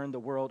Jesus would turn the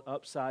world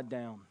upside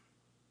down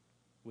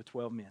with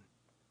 12 men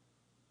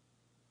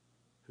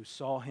who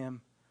saw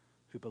Him,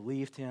 who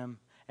believed Him,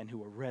 and who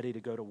were ready to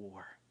go to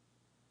war,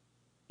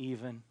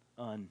 even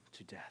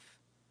unto death.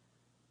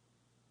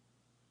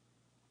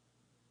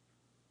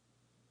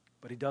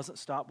 But He doesn't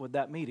stop with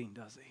that meeting,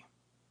 does He?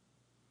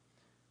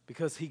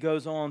 Because He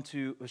goes on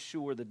to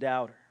assure the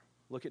doubter.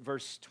 Look at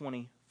verse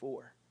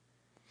 24.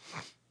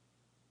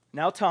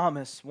 Now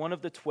Thomas, one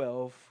of the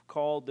 12,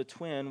 called the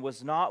twin,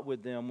 was not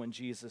with them when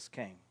Jesus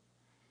came.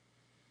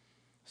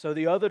 So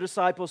the other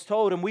disciples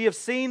told Him, "We have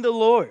seen the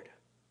Lord."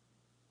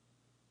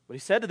 But He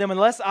said to them,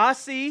 "Unless I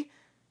see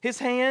His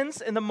hands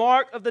and the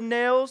mark of the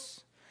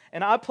nails,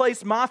 and I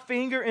place my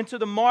finger into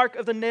the mark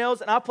of the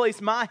nails, and I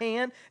place my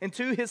hand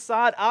into His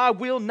side, I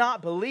will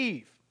not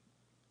believe."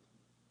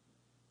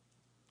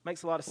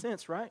 Makes a lot of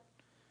sense, right?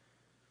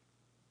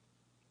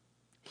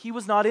 He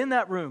was not in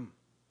that room.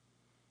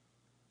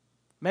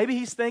 Maybe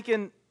he's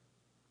thinking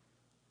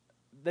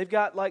they've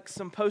got like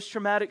some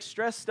post-traumatic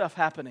stress stuff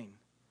happening.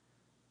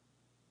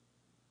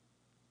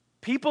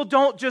 People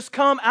don't just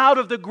come out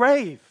of the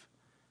grave.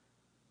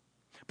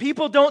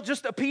 People don't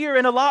just appear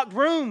in a locked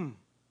room.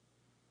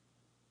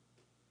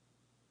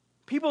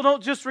 People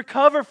don't just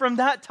recover from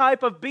that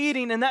type of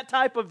beating and that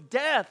type of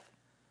death.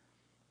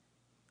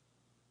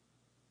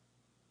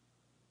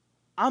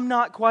 I'm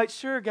not quite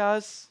sure,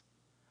 guys.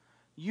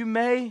 You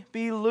may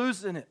be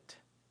losing it.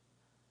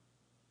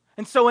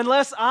 And so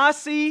unless I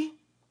see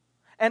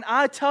and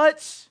I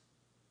touch,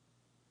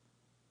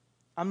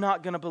 I'm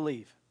not going to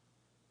believe.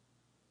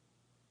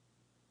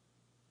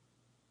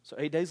 So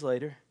 8 days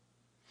later,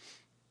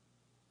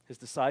 His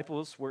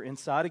disciples were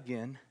inside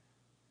again,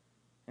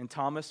 and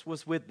Thomas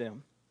was with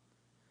them.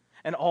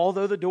 And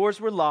although the doors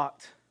were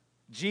locked,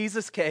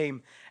 Jesus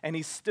came and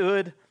He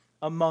stood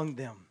among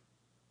them.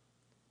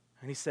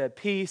 And He said,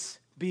 "Peace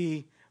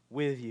be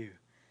with you."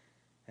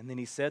 And then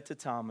He said to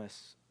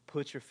Thomas,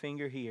 "Put your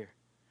finger here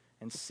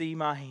and see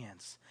my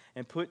hands,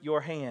 and put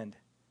your hand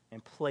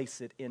and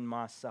place it in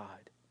my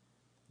side.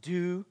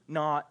 Do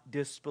not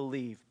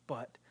disbelieve,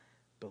 but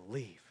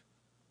believe."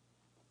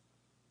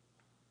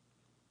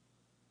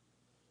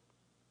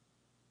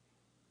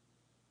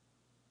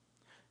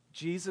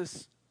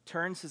 Jesus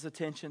turns His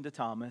attention to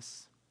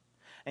Thomas,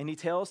 and He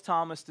tells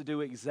Thomas to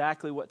do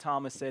exactly what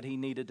Thomas said he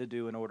needed to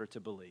do in order to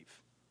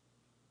believe.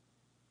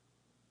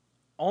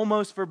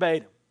 Almost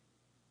verbatim.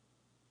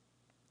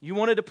 You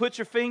wanted to put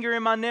your finger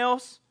in my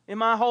nails, in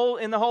the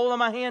hole of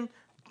my hand?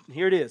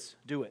 Here it is.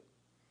 Do it.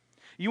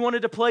 You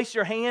wanted to place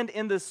your hand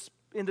in the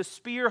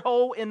spear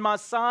hole in my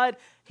side?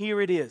 Here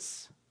it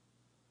is.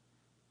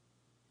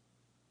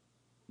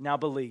 Now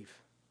believe.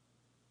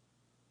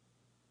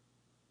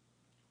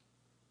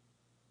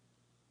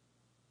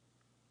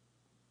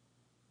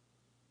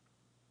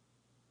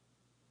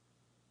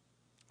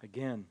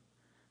 Again,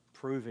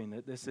 proving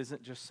that this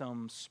isn't just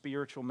some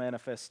spiritual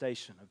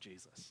manifestation of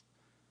Jesus.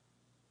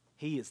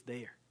 He is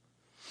there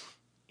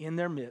in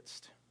their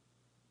midst,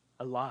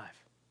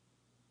 alive,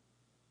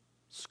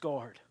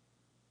 scarred,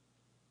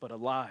 but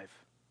alive.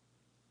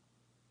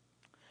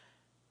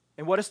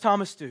 And what does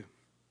Thomas do?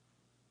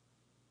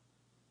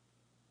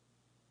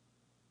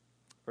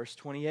 Verse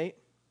 28,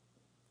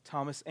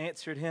 Thomas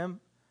answered him,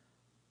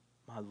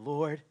 "My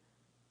Lord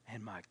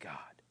and my God."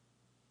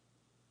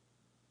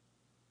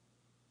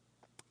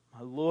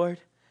 My Lord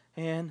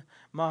and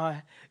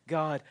my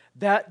God.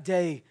 That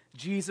day,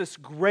 Jesus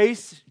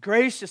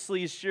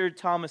graciously assured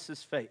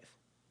Thomas's faith.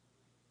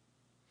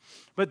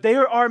 But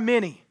there are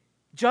many,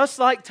 just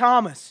like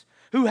Thomas,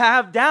 who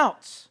have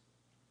doubts.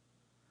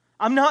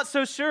 I'm not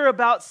so sure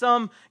about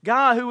some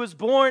guy who was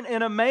born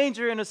in a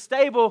manger in a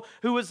stable,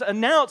 who was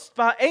announced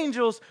by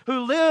angels, who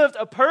lived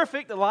a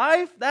perfect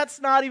life. That's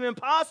not even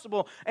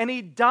possible. And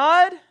he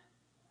died,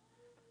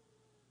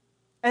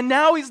 and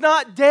now he's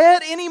not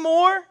dead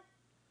anymore.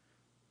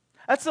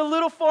 That's a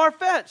little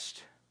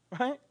far-fetched,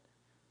 right?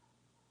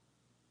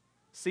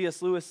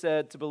 C.S. Lewis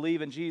said, to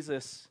believe in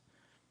Jesus,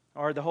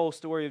 or the whole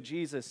story of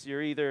Jesus,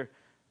 to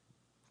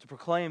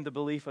proclaim the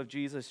belief of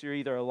Jesus, you're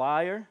either a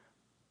liar,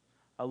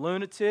 a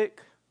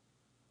lunatic,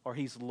 or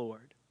He's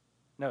Lord.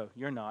 No,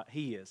 you're not.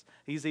 He is.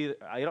 He's either,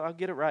 I'll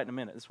get it right in a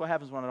minute. This is what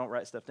happens when I don't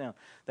write stuff down.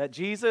 That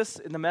Jesus,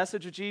 in the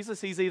message of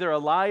Jesus, He's either a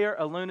liar,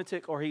 a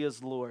lunatic, or He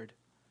is Lord.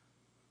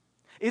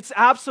 It's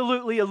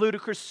absolutely a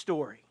ludicrous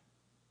story.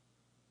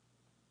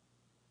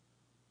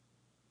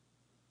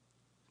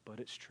 But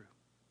it's true.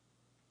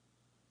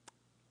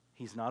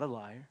 He's not a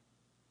liar.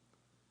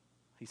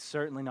 He's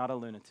certainly not a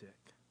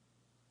lunatic.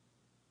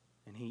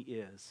 And He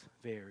is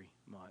very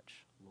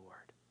much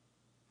Lord.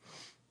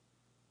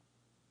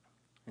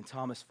 And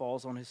Thomas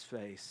falls on his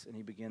face and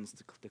he begins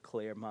to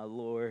declare, "My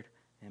Lord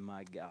and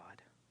my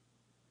God."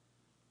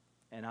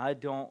 And I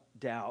don't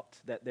doubt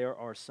that there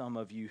are some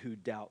of you who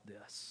doubt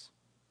this.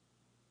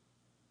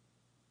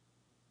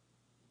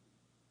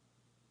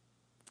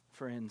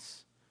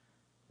 Friends,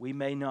 we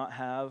may not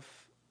have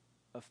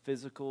a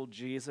physical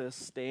Jesus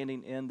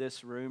standing in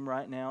this room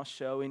right now,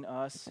 showing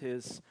us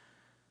His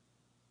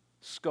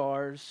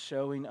scars,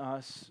 showing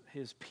us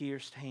His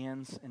pierced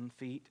hands and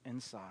feet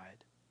and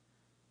side.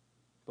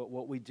 But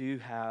what we do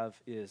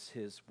have is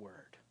His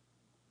Word.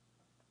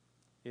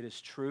 It is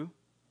true.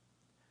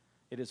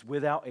 It is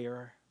without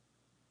error.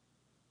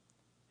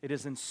 It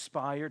is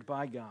inspired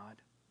by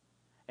God.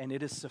 And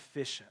it is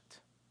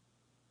sufficient.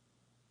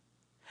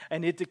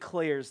 And it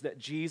declares that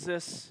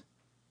Jesus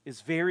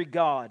is very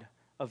God,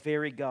 a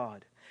very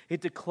God.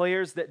 It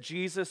declares that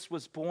Jesus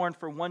was born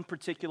for one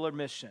particular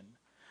mission,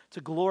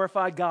 to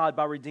glorify God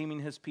by redeeming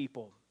His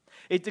people.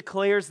 It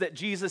declares that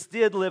Jesus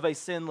did live a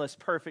sinless,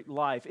 perfect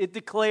life. It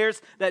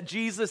declares that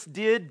Jesus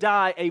did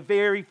die a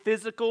very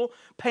physical,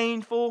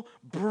 painful,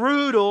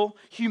 brutal,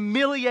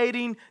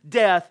 humiliating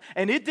death.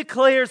 And it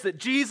declares that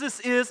Jesus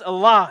is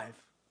alive.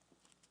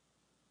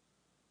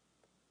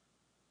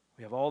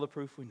 We have all the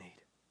proof we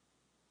need.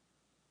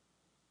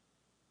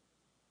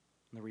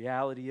 And the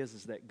reality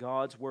is that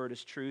God's Word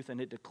is truth,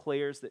 and it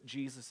declares that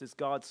Jesus is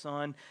God's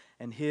Son,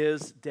 and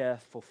His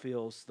death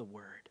fulfills the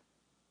Word.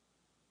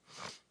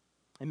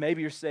 And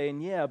maybe you're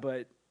saying, yeah,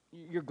 but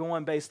you're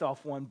going based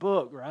off one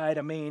book, right?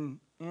 I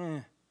mean,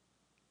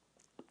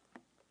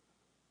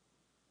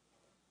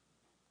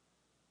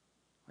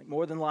 Like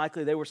more than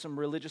likely, there were some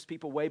religious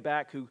people way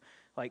back who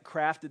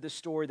crafted this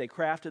story. They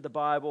crafted the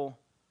Bible.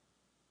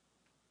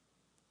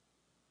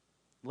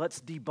 Let's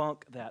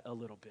debunk that a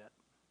little bit.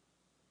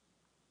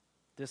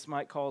 This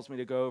might cause me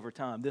to go over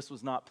time. This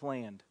was not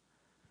planned.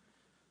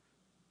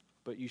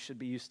 But you should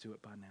be used to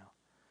it by now.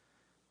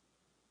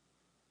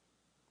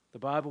 The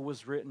Bible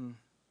was written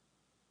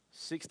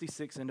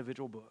 66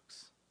 individual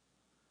books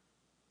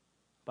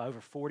by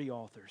over 40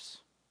 authors.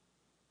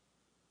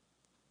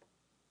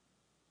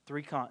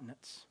 3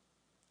 continents: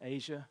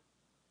 Asia,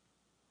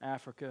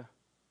 Africa,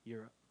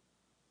 Europe.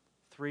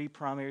 3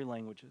 primary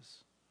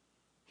languages: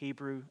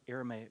 Hebrew,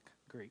 Aramaic,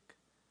 Greek.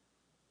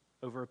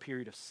 Over a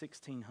period of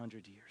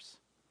 1,600 years.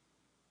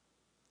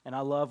 And I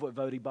love what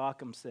Vodi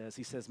Bakum says.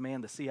 He says,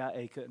 man, the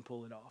CIA couldn't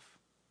pull it off.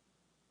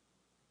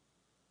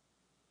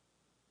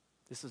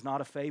 This is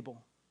not a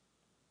fable.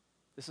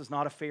 This is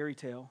not a fairy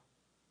tale.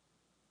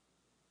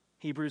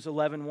 Hebrews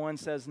 11:1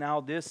 says,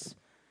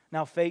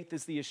 Now faith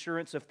is the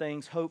assurance of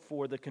things hoped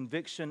for, the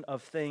conviction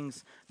of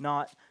things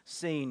not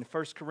seen.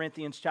 1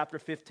 Corinthians chapter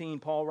 15,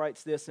 Paul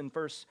writes this in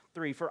verse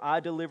 3, "For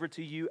I delivered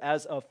to you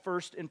as of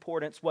first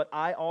importance what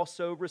I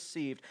also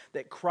received,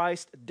 that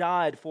Christ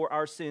died for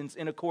our sins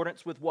in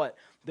accordance with" what?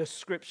 The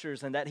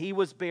Scriptures, "and that He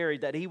was buried,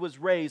 that He was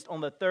raised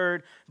on the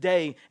 3rd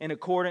day in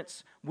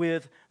accordance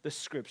with the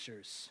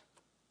Scriptures."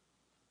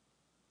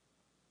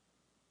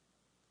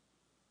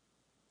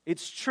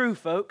 It's true,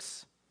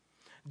 folks.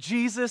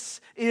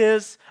 Jesus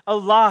is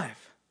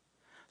alive.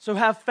 So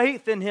have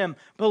faith in Him,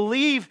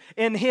 believe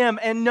in Him,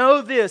 and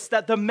know this,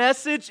 that the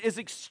message is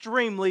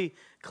extremely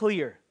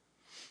clear.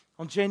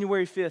 On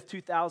January 5th,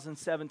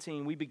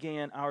 2017, we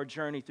began our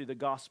journey through the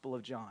Gospel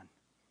of John.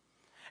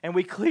 And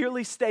we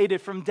clearly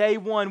stated from day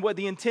one what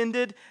the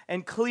intended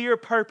and clear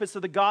purpose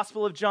of the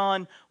Gospel of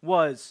John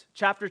was.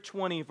 Chapter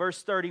 20,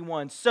 verse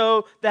 31.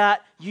 So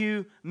that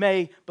you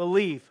may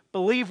believe.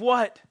 Believe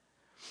what?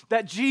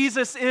 That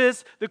Jesus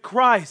is the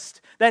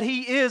Christ, that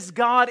He is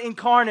God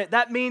incarnate.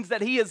 That means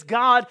that He is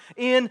God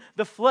in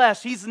the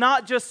flesh. He's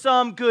not just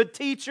some good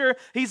teacher.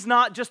 He's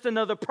not just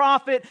another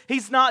prophet.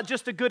 He's not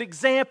just a good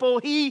example.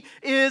 He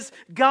is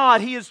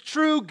God. He is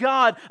true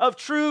God of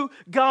true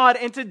God.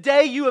 And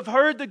today you have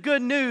heard the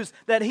good news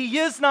that He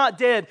is not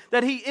dead,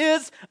 that He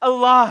is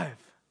alive.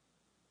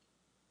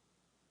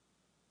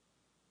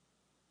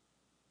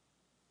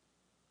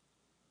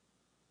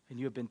 And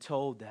you have been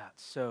told that,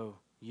 so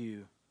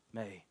you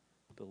may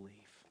believe.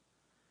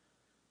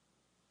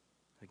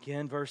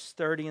 Again, verse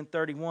 30 and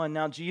 31.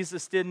 Now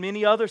Jesus did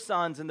many other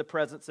signs in the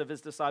presence of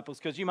His disciples.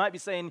 Because you might be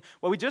saying,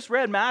 well, we just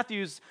read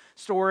Matthew's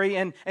story,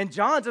 and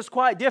John's is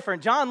quite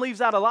different. John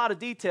leaves out a lot of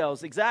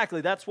details.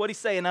 Exactly, that's what he's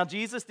saying. Now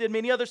Jesus did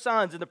many other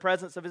signs in the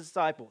presence of His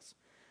disciples,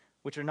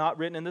 which are not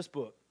written in this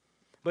book.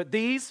 But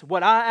these,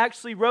 what I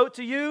actually wrote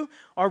to you,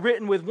 are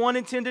written with one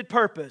intended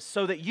purpose,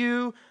 so that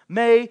you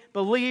may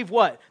believe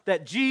what?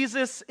 That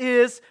Jesus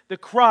is the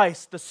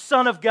Christ, the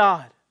Son of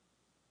God.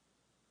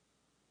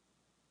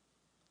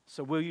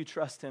 So will you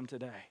trust Him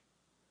today?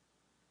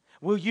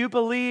 Will you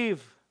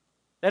believe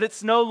that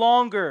it's no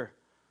longer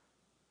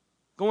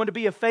going to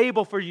be a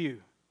fable for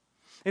you?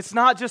 It's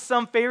not just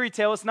some fairy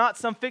tale. It's not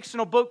some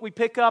fictional book we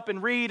pick up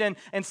and read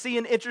and see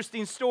an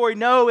interesting story.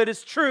 No, it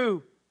is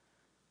true.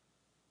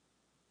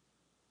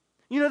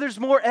 You know, there's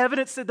more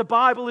evidence that the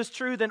Bible is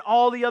true than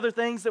all the other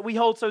things that we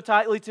hold so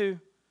tightly to.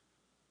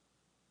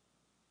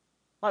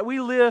 Like we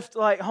lift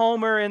like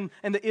Homer and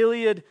the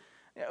Iliad.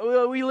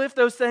 We lift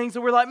those things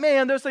and we're like,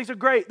 man, those things are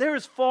great. There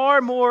is far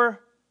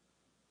more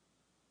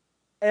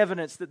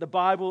evidence that the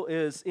Bible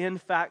is in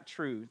fact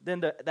true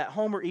than that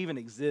Homer even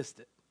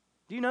existed.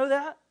 Do you know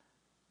that?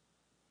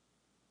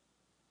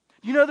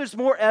 You know there's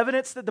more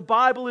evidence that the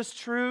Bible is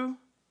true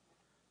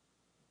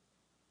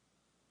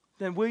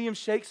than William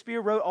Shakespeare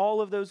wrote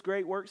all of those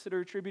great works that are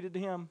attributed to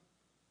him.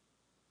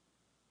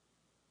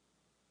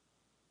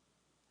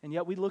 And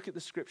yet we look at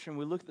the Scripture and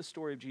we look at the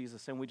story of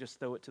Jesus and we just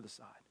throw it to the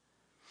side.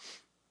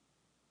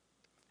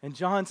 And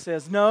John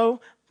says,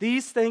 no,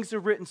 these things are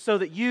written so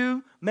that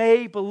you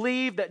may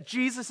believe that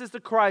Jesus is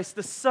the Christ,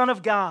 the Son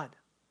of God.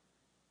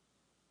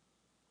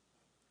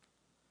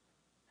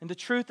 And the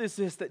truth is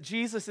this, that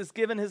Jesus has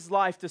given His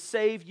life to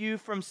save you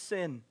from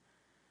sin.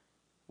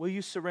 Will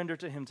you surrender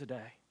to Him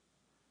today?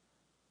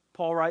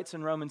 Paul writes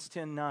in Romans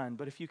 10:9,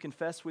 but if you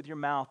confess with your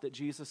mouth that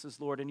Jesus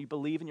is Lord and you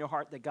believe in your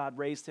heart that God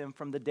raised Him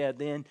from the dead,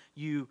 then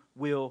you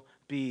will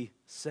be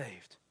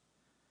saved.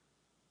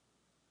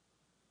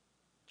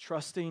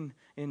 Trusting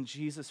in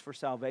Jesus for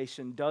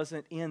salvation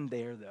doesn't end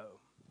there, though.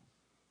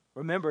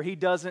 Remember, He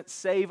doesn't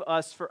save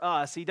us for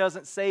us. He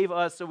doesn't save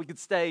us so we could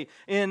stay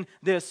in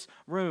this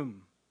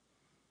room.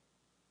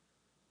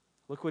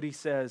 Look what He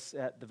says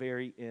at the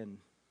very end.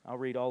 I'll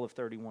read all of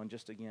 31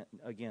 just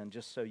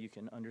so you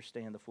can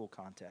understand the full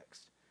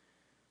context.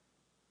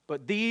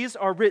 But these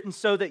are written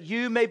so that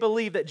you may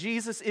believe that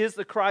Jesus is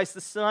the Christ,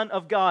 the Son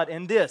of God,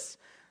 and this,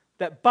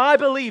 that by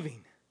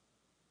believing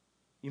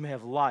you may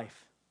have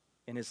life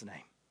in His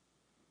name.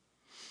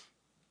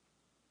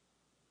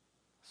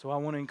 So I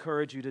want to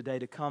encourage you today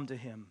to come to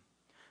Him,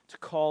 to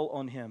call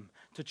on Him,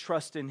 to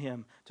trust in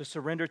Him, to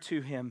surrender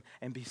to Him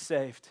and be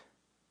saved.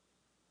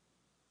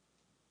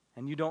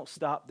 And you don't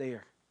stop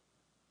there.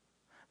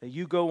 That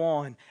you go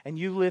on and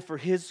you live for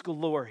His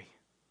glory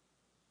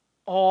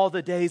all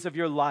the days of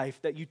your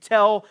life, that you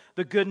tell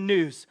the good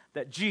news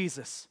that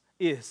Jesus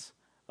is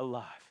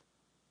alive.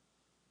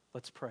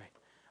 Let's pray.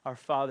 Our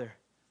Father,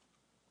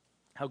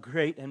 how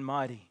great and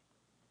mighty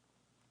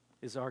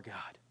is our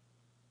God,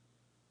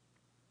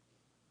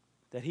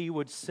 that He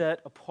would set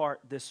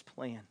apart this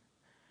plan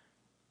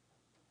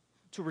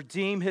to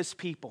redeem His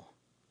people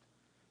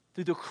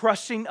through the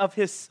crushing of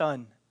His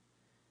Son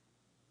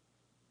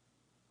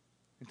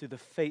and through the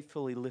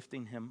faithfully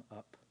lifting Him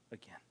up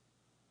again.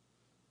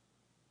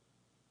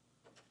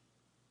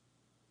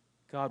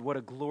 God, what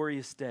a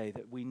glorious day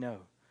that we know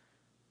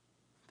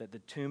that the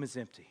tomb is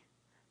empty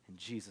and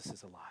Jesus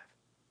is alive.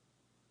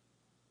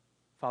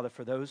 Father,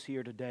 for those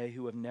here today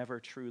who have never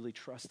truly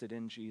trusted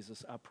in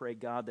Jesus, I pray,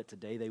 God, that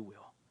today they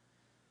will.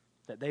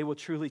 That they will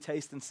truly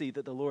taste and see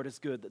that the Lord is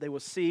good. That they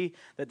will see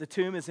that the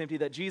tomb is empty,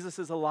 that Jesus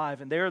is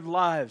alive, and their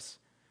lives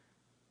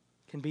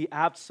can be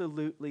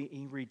absolutely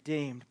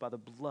redeemed by the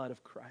blood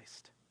of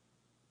Christ.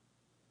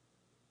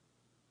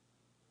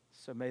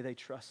 So may they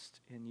trust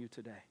in You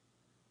today.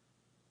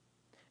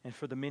 And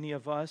for the many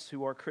of us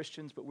who are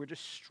Christians, but we're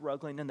just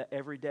struggling in the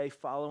everyday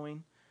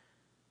following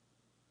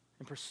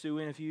and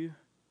pursuing of You,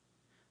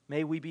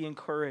 may we be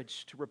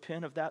encouraged to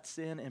repent of that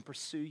sin and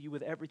pursue You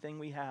with everything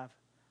we have.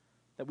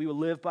 That we will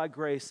live by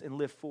grace and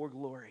live for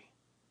glory,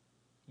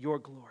 Your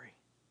glory.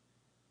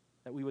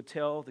 That we would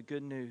tell the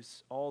good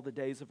news all the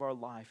days of our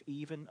life,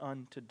 even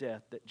unto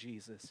death, that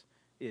Jesus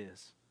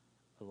is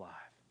alive.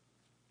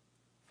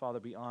 Father,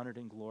 be honored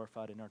and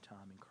glorified in our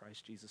time. In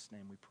Christ Jesus'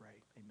 name we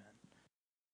pray. Amen.